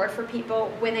sounding board for people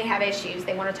when they have issues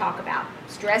they want to talk about,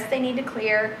 stress they need to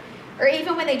clear, or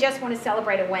even when they just want to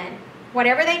celebrate a win.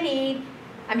 Whatever they need,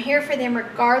 I'm here for them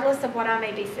regardless of what I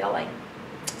may be feeling.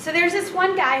 So there's this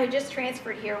one guy who just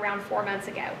transferred here around 4 months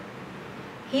ago.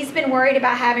 He's been worried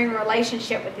about having a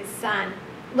relationship with his son.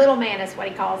 Little man is what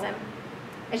he calls him.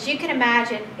 As you can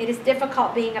imagine, it is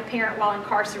difficult being a parent while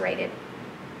incarcerated,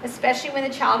 especially when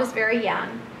the child is very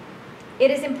young. It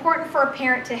is important for a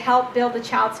parent to help build the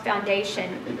child's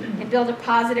foundation and build a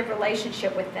positive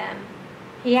relationship with them.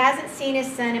 He hasn't seen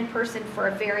his son in person for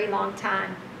a very long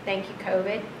time. Thank you,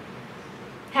 COVID.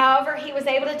 However, he was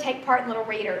able to take part in little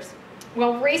readers.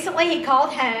 Well, recently he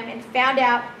called home and found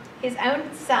out his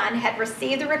own son had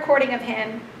received the recording of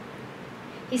him.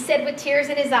 He said with tears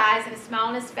in his eyes and a smile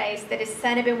on his face that his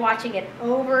son had been watching it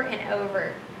over and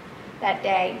over that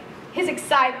day. His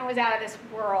excitement was out of this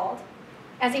world.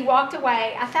 As he walked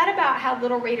away, I thought about how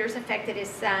little readers affected his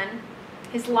son,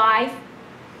 his life,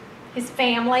 his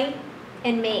family,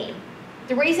 and me.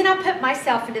 The reason I put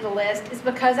myself into the list is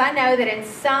because I know that in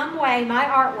some way my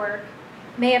artwork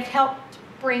may have helped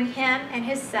bring him and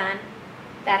his son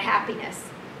that happiness.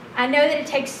 I know that it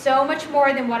takes so much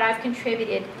more than what I've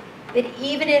contributed, that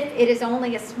even if it is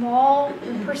only a small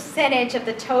percentage of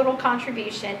the total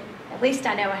contribution, at least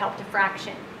I know I helped a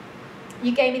fraction.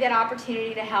 You gave me that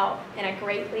opportunity to help, and I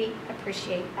greatly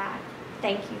appreciate that.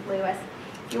 Thank you, Lewis.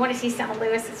 If you want to see some of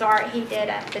Lewis's art, he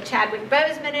did the Chadwick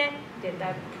Boseman, did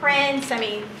the Prince, I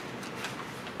mean,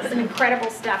 some incredible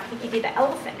stuff. I think he did the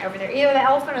elephant over there, either the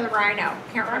elephant or the rhino,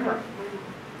 can't remember.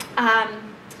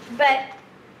 But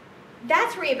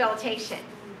that's rehabilitation.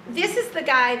 This is the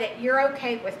guy that you're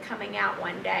okay with coming out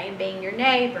one day and being your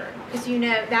neighbor, because you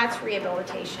know that's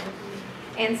rehabilitation.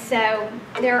 And so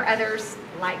there are others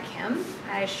like him,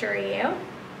 I assure you.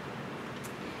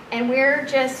 And we're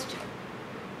just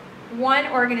one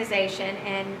organization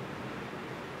and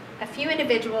a few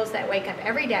individuals that wake up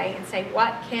every day and say,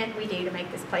 what can we do to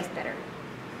make this place better?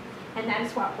 And that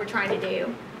is what we're trying to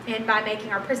do. And by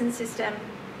making our prison system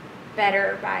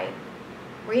better, by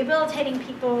rehabilitating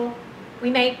people, we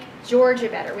make Georgia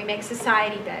better, we make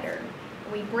society better.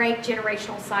 We break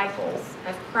generational cycles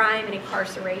of crime and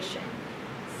incarceration.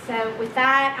 So with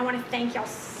that, I want to thank y'all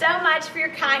so much for your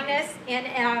kindness in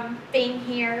being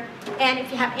here. And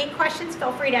if you have any questions,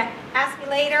 feel free to ask me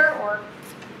later or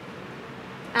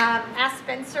ask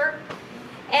Spencer.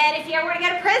 And if you ever want to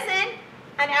go to prison,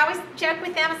 and I always joke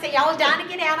with them, I say, y'all are dying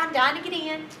to get out, I'm dying to get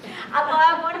in. I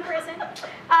love going to prison.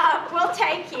 We'll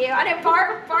take you. I know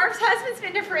Barb's husband's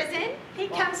been to prison. He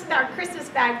comes with our Christmas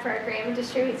bag program and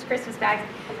distributes Christmas bags.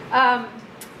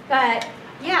 But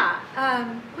yeah,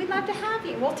 we'd love to have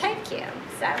you. We'll take you.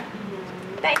 So,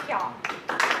 thank y'all.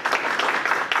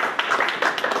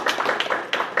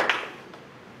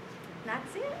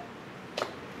 That's it.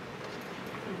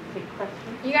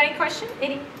 You got any questions?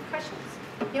 Any questions?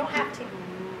 You don't have to.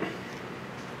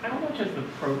 How much has the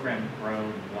program grown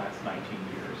in the last 19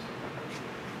 years?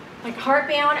 Like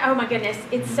HeartBound, oh my goodness,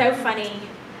 it's so funny.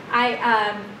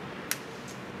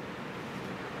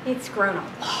 It's grown a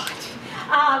lot.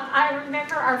 I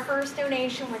remember our first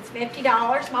donation was $50.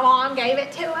 My mom gave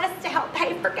it to us to help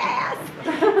pay for gas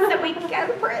so we could go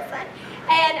to prison.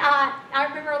 And I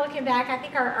remember looking back, I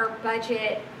think our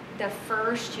budget the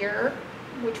first year,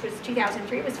 which was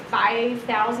 2003, was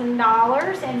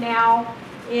 $5,000. And now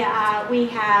we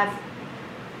have,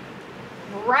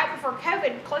 right before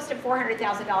COVID, close to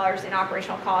 $400,000 in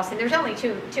operational costs. And there's only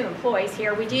two employees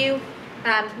here. We do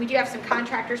have some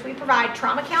contractors. We provide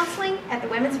trauma counseling at the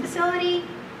women's facility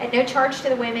at no charge to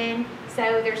the women,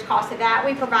 so there's cost of that.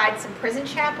 We provide some prison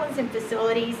chaplains in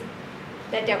facilities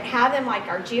that don't have them, like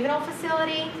our juvenile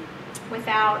facility,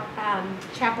 without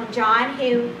Chaplain John,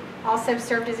 who also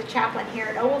served as a chaplain here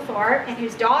at Oglethorpe, and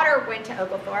whose daughter went to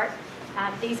Oglethorpe.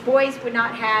 These boys would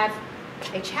not have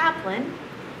a chaplain.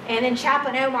 And then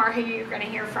Chaplain Omar, who you're going to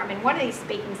hear from in one of these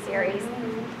speaking series.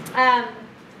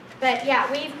 But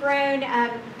yeah, we've grown.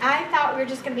 I thought we were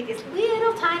just going to be this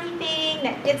little tiny thing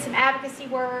that did some advocacy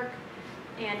work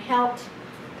and helped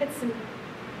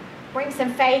bring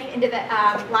some faith into the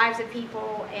lives of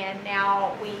people. And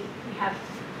now we have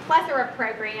a plethora of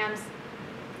programs.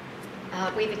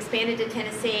 We've expanded to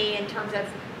Tennessee in terms of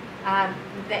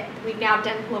that we've now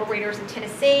done little readers in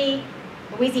Tennessee,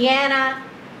 Louisiana,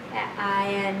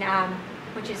 and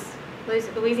which is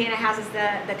Louisiana houses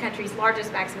the country's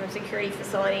largest maximum security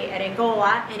facility at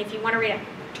Angola. And if you want to read a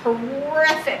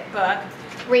terrific book,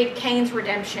 read Cain's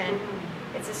Redemption.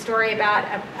 It's a story about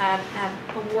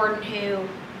a warden who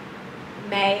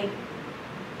made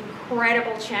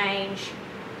incredible change,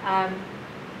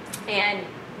 and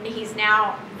he's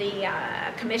now the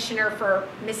commissioner for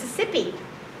Mississippi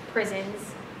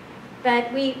prisons.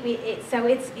 But so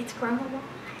it's grown a lot.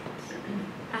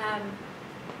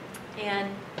 And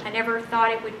I never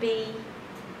thought it would be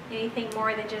anything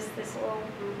more than just this little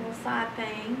side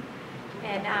thing.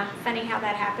 And funny how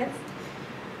that happens.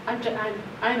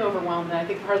 I'm overwhelmed. And I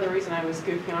think part of the reason I was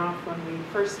goofing off when we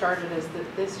first started is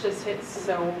that this just hits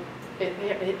so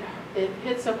it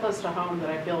hits so close to home that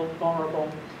I feel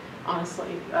vulnerable,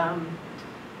 honestly.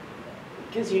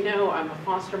 Because I'm a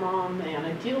foster mom and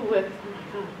I deal with, oh my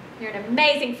God. You're an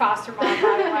amazing foster mom,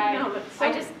 by the way. No, but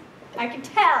I can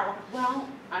tell. Well,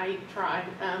 I try,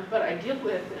 but I deal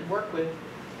with and work with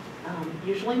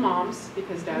usually moms,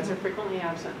 because dads are frequently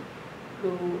absent,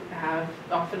 who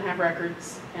often have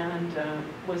records, and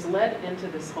was led into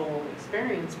this whole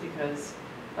experience because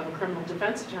of a criminal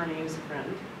defense attorney who's a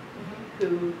friend,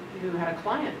 who had a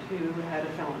client who had a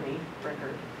felony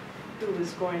record, who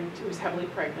was heavily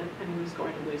pregnant, and who was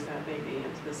going to lose that baby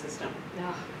into the system.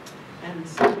 Ugh. And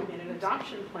so we made an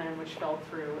adoption plan which fell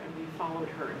through, and we followed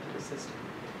her into the system.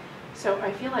 So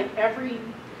I feel like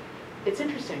it's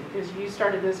interesting, because you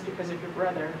started this because of your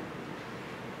brother,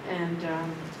 and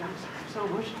I'm so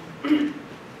emotional.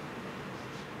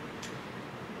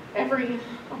 Oh my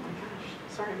gosh,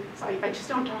 sorry, I just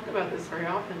don't talk about this very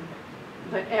often,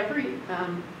 but every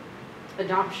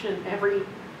adoption, every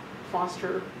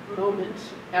foster moment,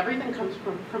 everything comes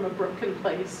from a broken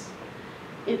place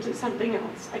into something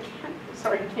else. I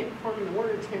can't form the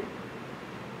words here.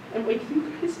 And what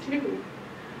you guys do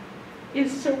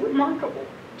is so remarkable,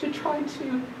 to try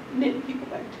to knit people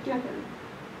back together.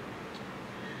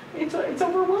 It's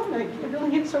overwhelming. It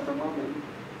really is overwhelming.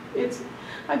 If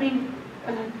I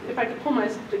could pull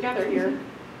myself together here,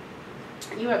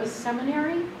 you have a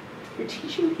seminary, you're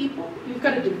teaching people, you've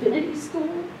got a divinity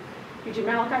school, you do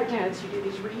Malachi Dads, you do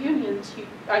these reunions,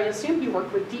 I assume you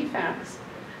work with DFACs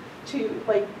to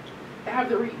have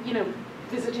the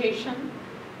visitation.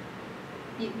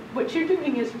 What you're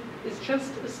doing is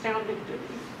just astounding to me.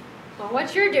 Well,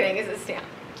 what you're doing is astounding.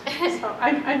 So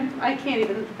I can't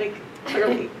even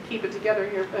clearly keep it together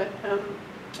here, but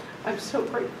I'm so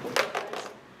grateful to you guys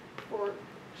for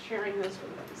sharing this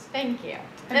with us. Thank you.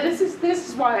 And this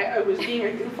is why I was being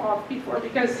a goof off before,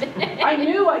 because I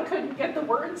knew I couldn't get the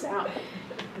words out.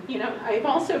 I've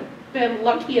also been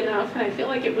lucky enough, and I feel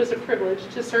like it was a privilege,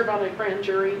 to serve on a grand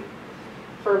jury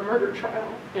for a murder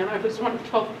trial, and I was one of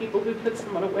 12 people who put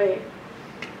someone away.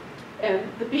 And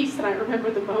the piece that I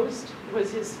remember the most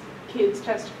was his kids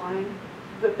testifying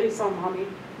that they saw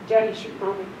Daddy shoot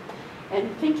Mommy,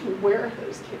 and thinking, where are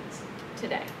those kids?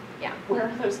 Today, yeah. Where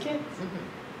are those kids?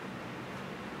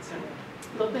 So,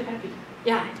 a little bit heavy.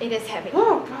 Yeah, it is heavy.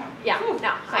 Oh, God. Yeah, Oh,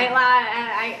 no, sorry.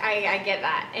 I get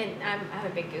that, and I'm a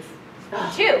big goof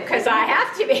too, because I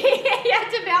have to be. You have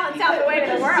to balance out the weight of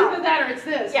the It's world. either that or it's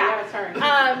this. Yeah. Sorry.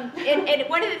 And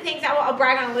one of the things I'll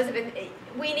brag on Elizabeth,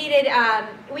 we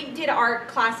did our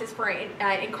classes for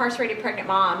incarcerated pregnant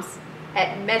moms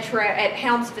at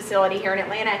Helms facility here in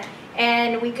Atlanta,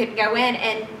 and we could go in,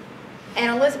 and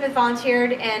And Elizabeth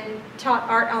volunteered and taught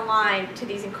art online to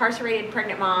these incarcerated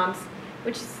pregnant moms,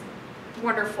 which is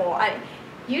wonderful.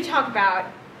 You talk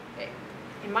about,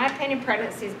 in my opinion,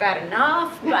 pregnancy is bad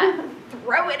enough, but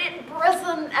throw it in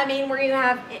prison. I mean, where you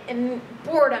have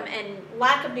boredom and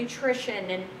lack of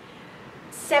nutrition and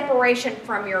separation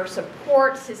from your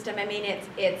support system. I mean,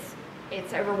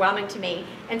 it's overwhelming to me.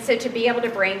 And so to be able to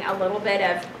bring a little bit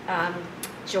of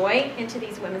joy into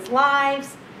these women's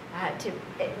lives,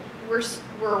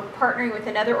 we're partnering with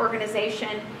another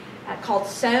organization called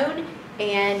Sewn,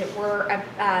 and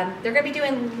they're going to be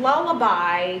doing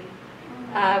lullaby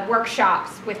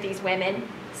workshops with these women.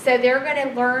 So they're going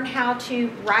to learn how to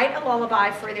write a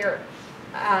lullaby for their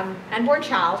unborn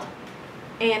child,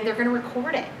 and they're going to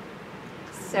record it.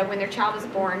 So when their child is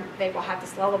born, they will have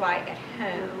this lullaby at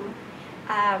home.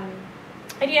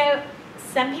 And you know,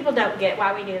 some people don't get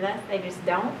why we do this. They just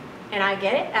don't, and I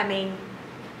get it. I mean,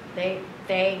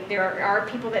 there are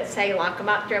people that say lock them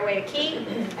up, throw away the key.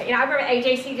 You know, I remember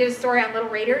AJC did a story on little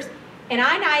readers, and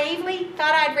I naively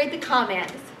thought I'd read the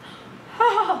comments.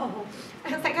 Oh,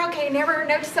 I was like, okay, never,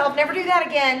 note to self, never do that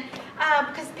again,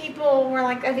 because people were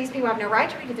like, oh, these people have no right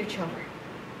to read to their children.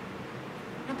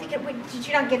 I'm thinking, wait, did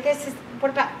you not get this?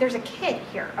 What about, there's a kid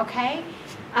here, okay?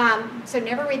 So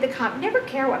never read the comments, never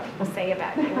care what people say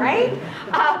about you, right?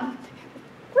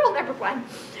 Rule number one.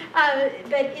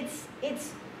 But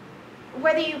it's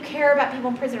whether you care about people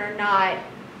in prison or not,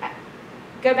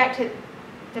 go back to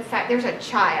the fact there's a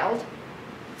child,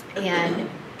 and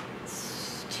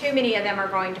too many of them are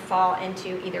going to fall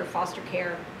into either foster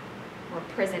care or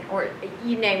prison, or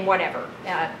you name whatever,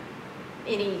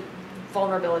 any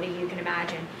vulnerability you can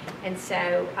imagine. And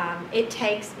so it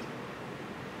takes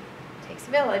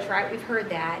a village, right? We've heard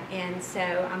that. And so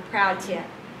I'm proud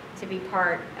to be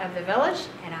part of the village,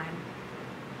 and I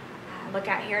look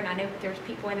out here and I know there's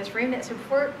people in this room that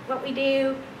support what we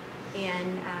do,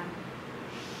 and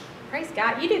praise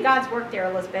God. You do God's work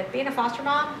there, Elizabeth. Being a foster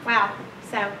mom, wow.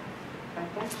 So,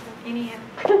 anyhow.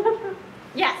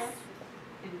 Yes.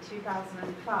 In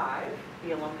 2005,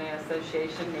 the Alumni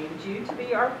Association named you to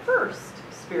be our first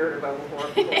Spirit of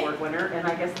Oglethorpe Award winner, and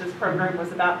I guess this program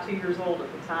was about 2 years old at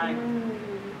the time.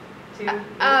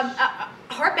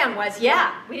 HeartBound was,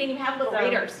 yeah. We didn't even have little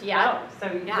readers, yeah. No,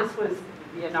 so yeah. This was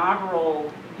the inaugural,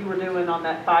 you were doing on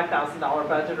that $5,000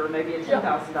 budget, or maybe a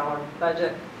 $10,000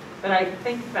 budget. But I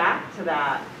think back to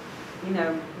that, you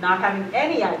know, not having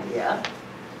any idea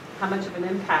how much of an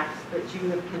impact that you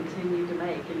have continued to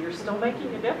make, and you're still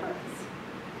making a difference.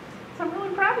 So I'm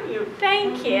really proud of you.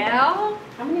 Thank you. How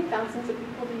many thousands of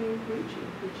people do you reach?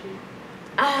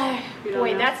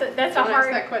 Boy, that's a hard.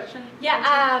 Ask that question. Yeah,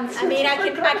 I mean, I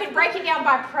can break it down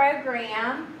by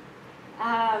program.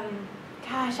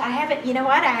 Gosh, I haven't. You know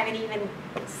what? I haven't even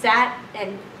sat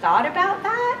and thought about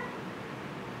that.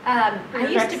 I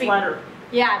used to be. Letter.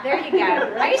 Yeah, there you go.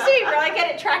 I used to be really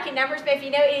good at tracking numbers, but if you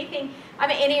know anything, I'm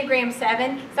an Enneagram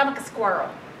 7, so I'm like a squirrel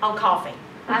on coffee.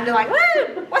 I'm just like,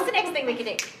 woo, what's the next thing we can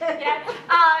do? You know?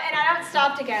 And I don't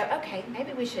stop to go, okay,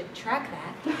 maybe we should track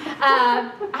that.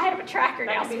 I have a tracker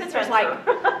now. Spencer's like,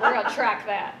 we're going to track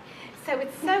that. So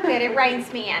it's so good. It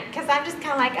reins me in, because I'm just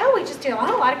kind of like, oh, we just do a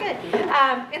lot of good.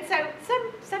 And so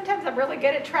sometimes I'm really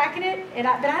good at tracking it, but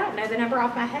I don't know the number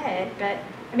off my head. But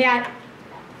I mean,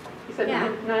 You said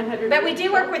yeah. 900. But we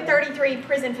do work with 33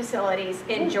 prison facilities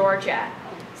in Georgia.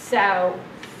 So,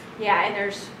 yeah, and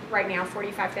there's right now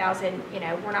 45,000, you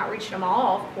know, we're not reaching them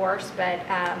all, of course, but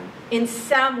in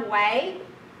some way,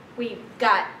 we've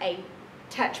got a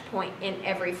touch point in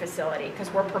every facility,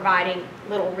 because we're providing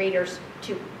little readers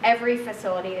to every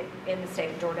facility in the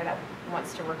state of Georgia that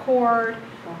wants to record.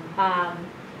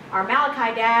 Our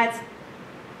Malachi dads,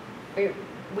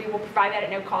 we will provide that at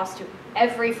no cost to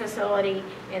every facility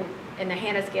in the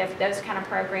Hannah's Gift, those kind of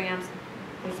programs.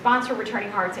 We sponsor Returning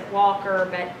Hearts at Walker,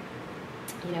 but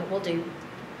you know, we'll do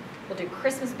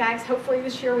Christmas bags. Hopefully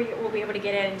this year we'll be able to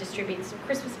get in and distribute some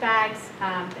Christmas bags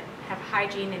that have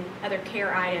hygiene and other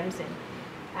care items,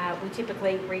 and we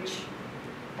typically reach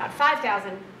about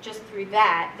 5,000 just through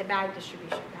that, the bag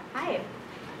distribution.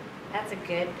 That's a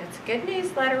good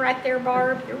newsletter right there,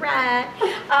 Barb. You're right.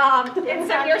 And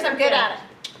some years I'm good at it.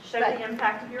 Show the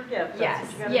impact of your gift.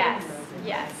 Yes.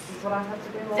 That's what I have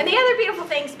to do. And the other beautiful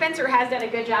thing, Spencer has done a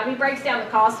good job. He breaks down the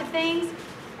cost of things.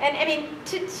 And I mean,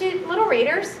 to little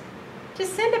readers,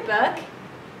 just send a book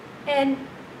and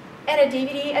a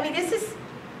DVD. I mean, this is,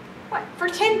 what, for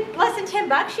less than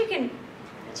 $10 you can.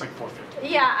 It's like $4.50.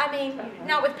 Yeah, I mean,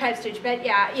 not with postage, but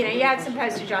yeah, you know, you have some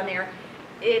postage on there.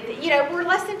 You know, we're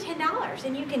less than $10,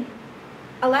 and you can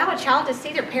allow a child to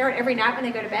see their parent every night when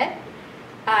they go to bed,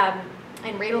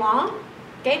 and read along.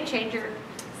 Game changer.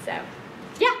 So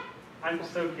I'm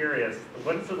so curious.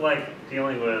 What is it like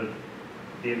dealing with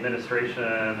the administration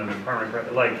and the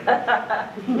department? Like,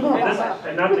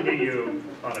 and not to get you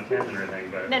on a tangent or anything,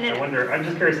 but No. I wonder. I'm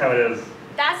just curious how it is.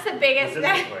 That's the biggest.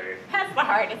 Logistically. That's the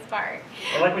hardest part.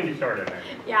 I like when you started. Maybe.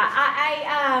 Yeah,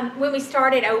 I when we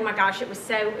started, oh my gosh, it was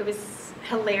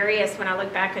hilarious when I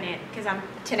look back on it because I'm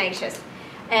tenacious,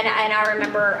 and I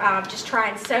remember just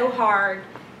trying so hard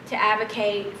to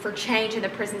advocate for change in the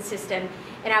prison system,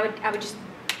 and I would just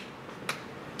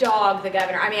dog the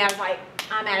governor. I mean, I was like,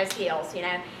 I'm at his heels, you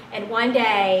know. And one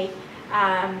day,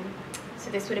 so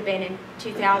this would have been in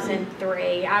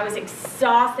 2003, I was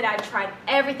exhausted. I'd tried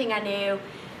everything I knew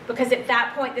because at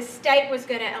that point the state was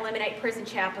going to eliminate prison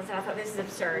chaplains, and I thought, this is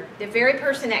absurd. The very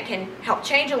person that can help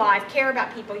change a life, care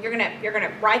about people, you're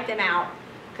gonna write them out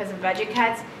because of budget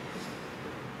cuts.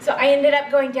 So I ended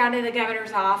up going down to the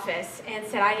governor's office and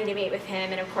said I need to meet with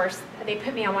him, and of course they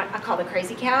put me on what I call the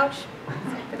crazy couch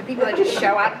for the people that just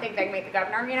show up and think they can meet the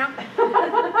governor, you know.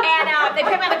 And they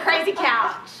put me on the crazy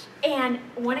couch, and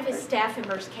one of his staff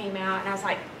members came out, and I was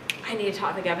like, I need to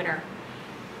talk to the governor.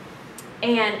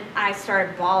 And I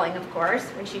started bawling, of course,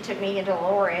 when she took me into the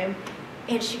little room,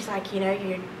 and she's like, you know,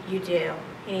 you do.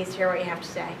 He needs to hear what you have to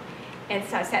say. And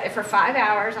so I sat there for 5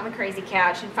 hours on the crazy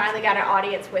couch and finally got an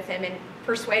audience with him and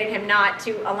persuaded him not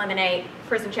to eliminate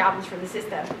prison chaplains from the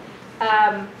system.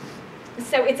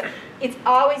 So it's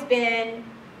always been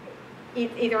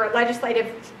either a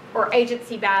legislative or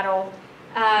agency battle.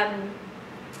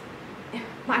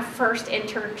 My first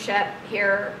internship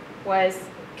here was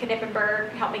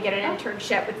Knippenberg helped me get an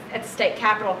internship at the state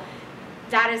capitol.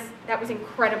 That was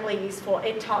incredibly useful.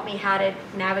 It taught me how to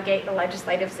navigate the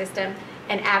legislative system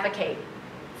and advocate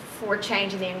for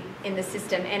change in the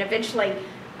system. And eventually,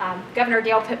 Governor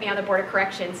Dale put me on the Board of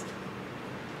Corrections.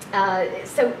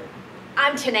 So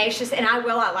I'm tenacious, and I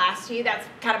will outlast you. That's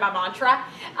kind of my mantra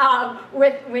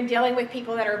when dealing with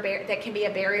people that can be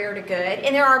a barrier to good.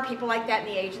 And there are people like that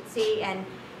in the agency. And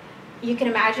you can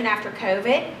imagine after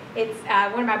COVID, it's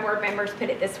one of my board members put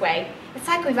it this way: it's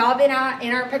like we've all been out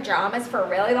in our pajamas for a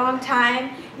really long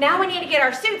time. Now we need to get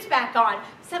our suits back on.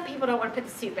 Some people don't want to put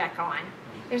the suit back on.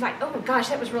 There's like, oh my gosh,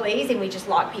 that was really easy. We just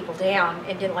locked people down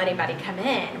and didn't let anybody come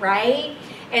in, right?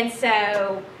 And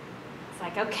so it's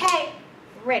like, okay,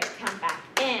 we're ready to come back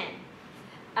in.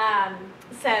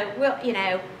 So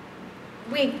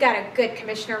we've got a good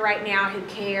commissioner right now who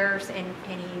cares and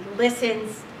he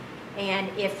listens. And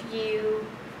if you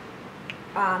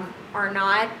are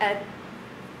not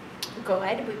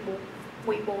good,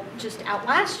 we will just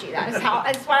outlast you.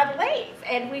 That's what I believe,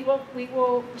 and we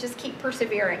will just keep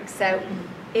persevering. So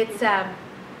it's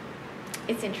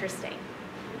interesting.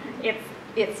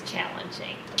 It's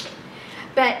challenging.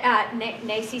 But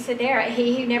Nacy said there,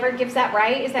 he who never gives up,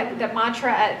 right? Is that the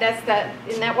mantra?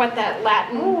 Isn't that what the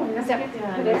Latin? Oh, is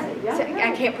that's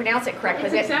I can't pronounce it correctly.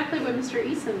 It's exactly what Mr.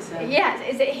 Eason said. Yes.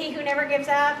 Is it he who never gives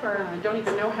up, or don't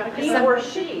even know how to give He up? or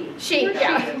she. She?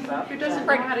 Yeah. Who doesn't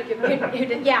know how to give up?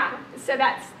 Yeah. So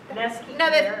that's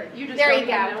You just there don't you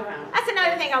go. know how. That's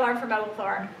another thing I learned from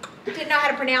Oglethorpe. Didn't know how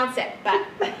to pronounce it, but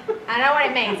I know what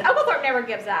it means. Oglethorpe never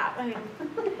gives up. I mean,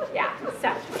 yeah.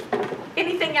 So,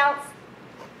 anything else?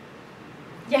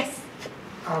 Yes.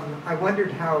 I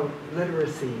wondered how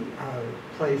literacy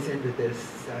plays into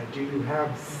this. Do you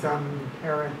have some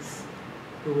parents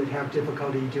who would have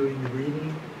difficulty doing the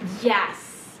reading?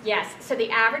 Yes. So the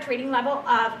average reading level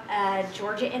of a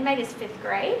Georgia inmate is 5th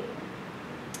grade.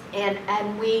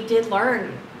 And we did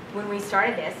learn when we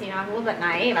started this, I'm a little bit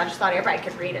naive. I just thought everybody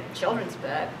could read a children's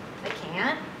book. They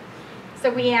can't. So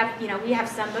we have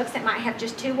some books that might have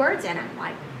just 2 words in them,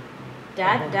 like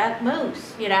duck,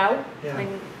 moose, Yeah.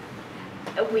 And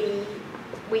we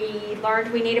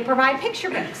learned we need to provide picture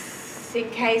books in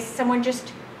case someone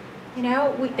just, they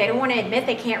don't want to admit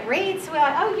they can't read. So we're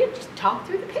like, oh, you just talk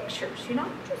through the pictures,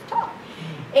 just talk.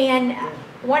 And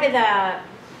one of the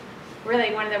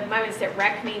moments that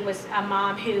wrecked me was a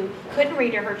mom who couldn't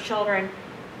read to her children,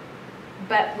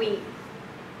 but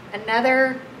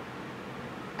another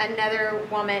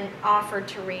woman offered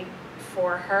to read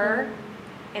for her.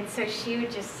 And so she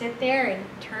would just sit there and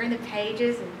turn the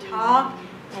pages and talk,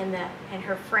 and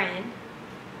her friend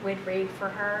would read for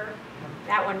her.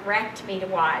 That one wrecked me to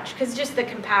watch, because just the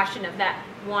compassion of that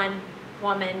one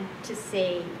woman to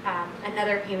see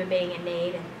another human being in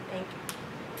need and think,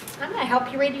 I'm going to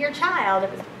help you read to your child.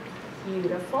 It was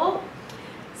beautiful.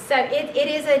 So it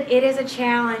is a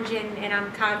challenge, and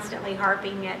I'm constantly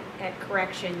harping at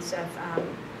corrections of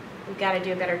we've got to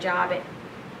do a better job at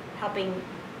helping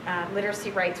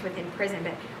literacy rates within prison.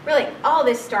 But really, all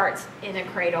this starts in a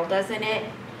cradle, doesn't it?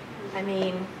 I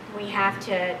mean, we have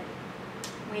to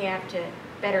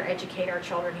better educate our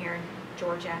children here in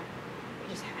Georgia. We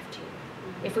just have to,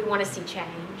 if we want to see change.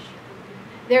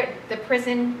 The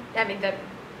prison, I mean,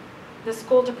 the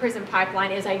school to prison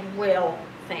pipeline is a real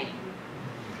thing.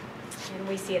 And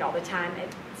we see it all the time.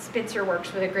 Spencer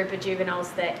works with a group of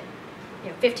juveniles that,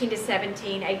 15 to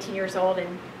 17, 18 years old,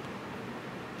 and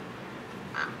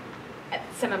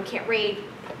some of them can't read.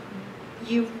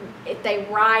 If they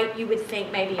write, you would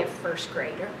think maybe a first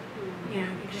grader. You're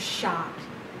just shocked.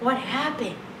 What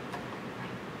happened?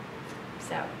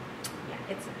 So, yeah,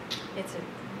 it's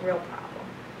a real problem.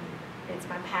 It's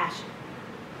my passion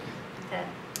to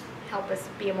help us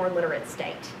be a more literate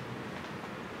state.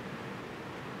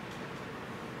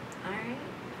 All right.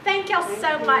 Thank y'all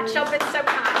so much. Y'all been so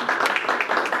kind.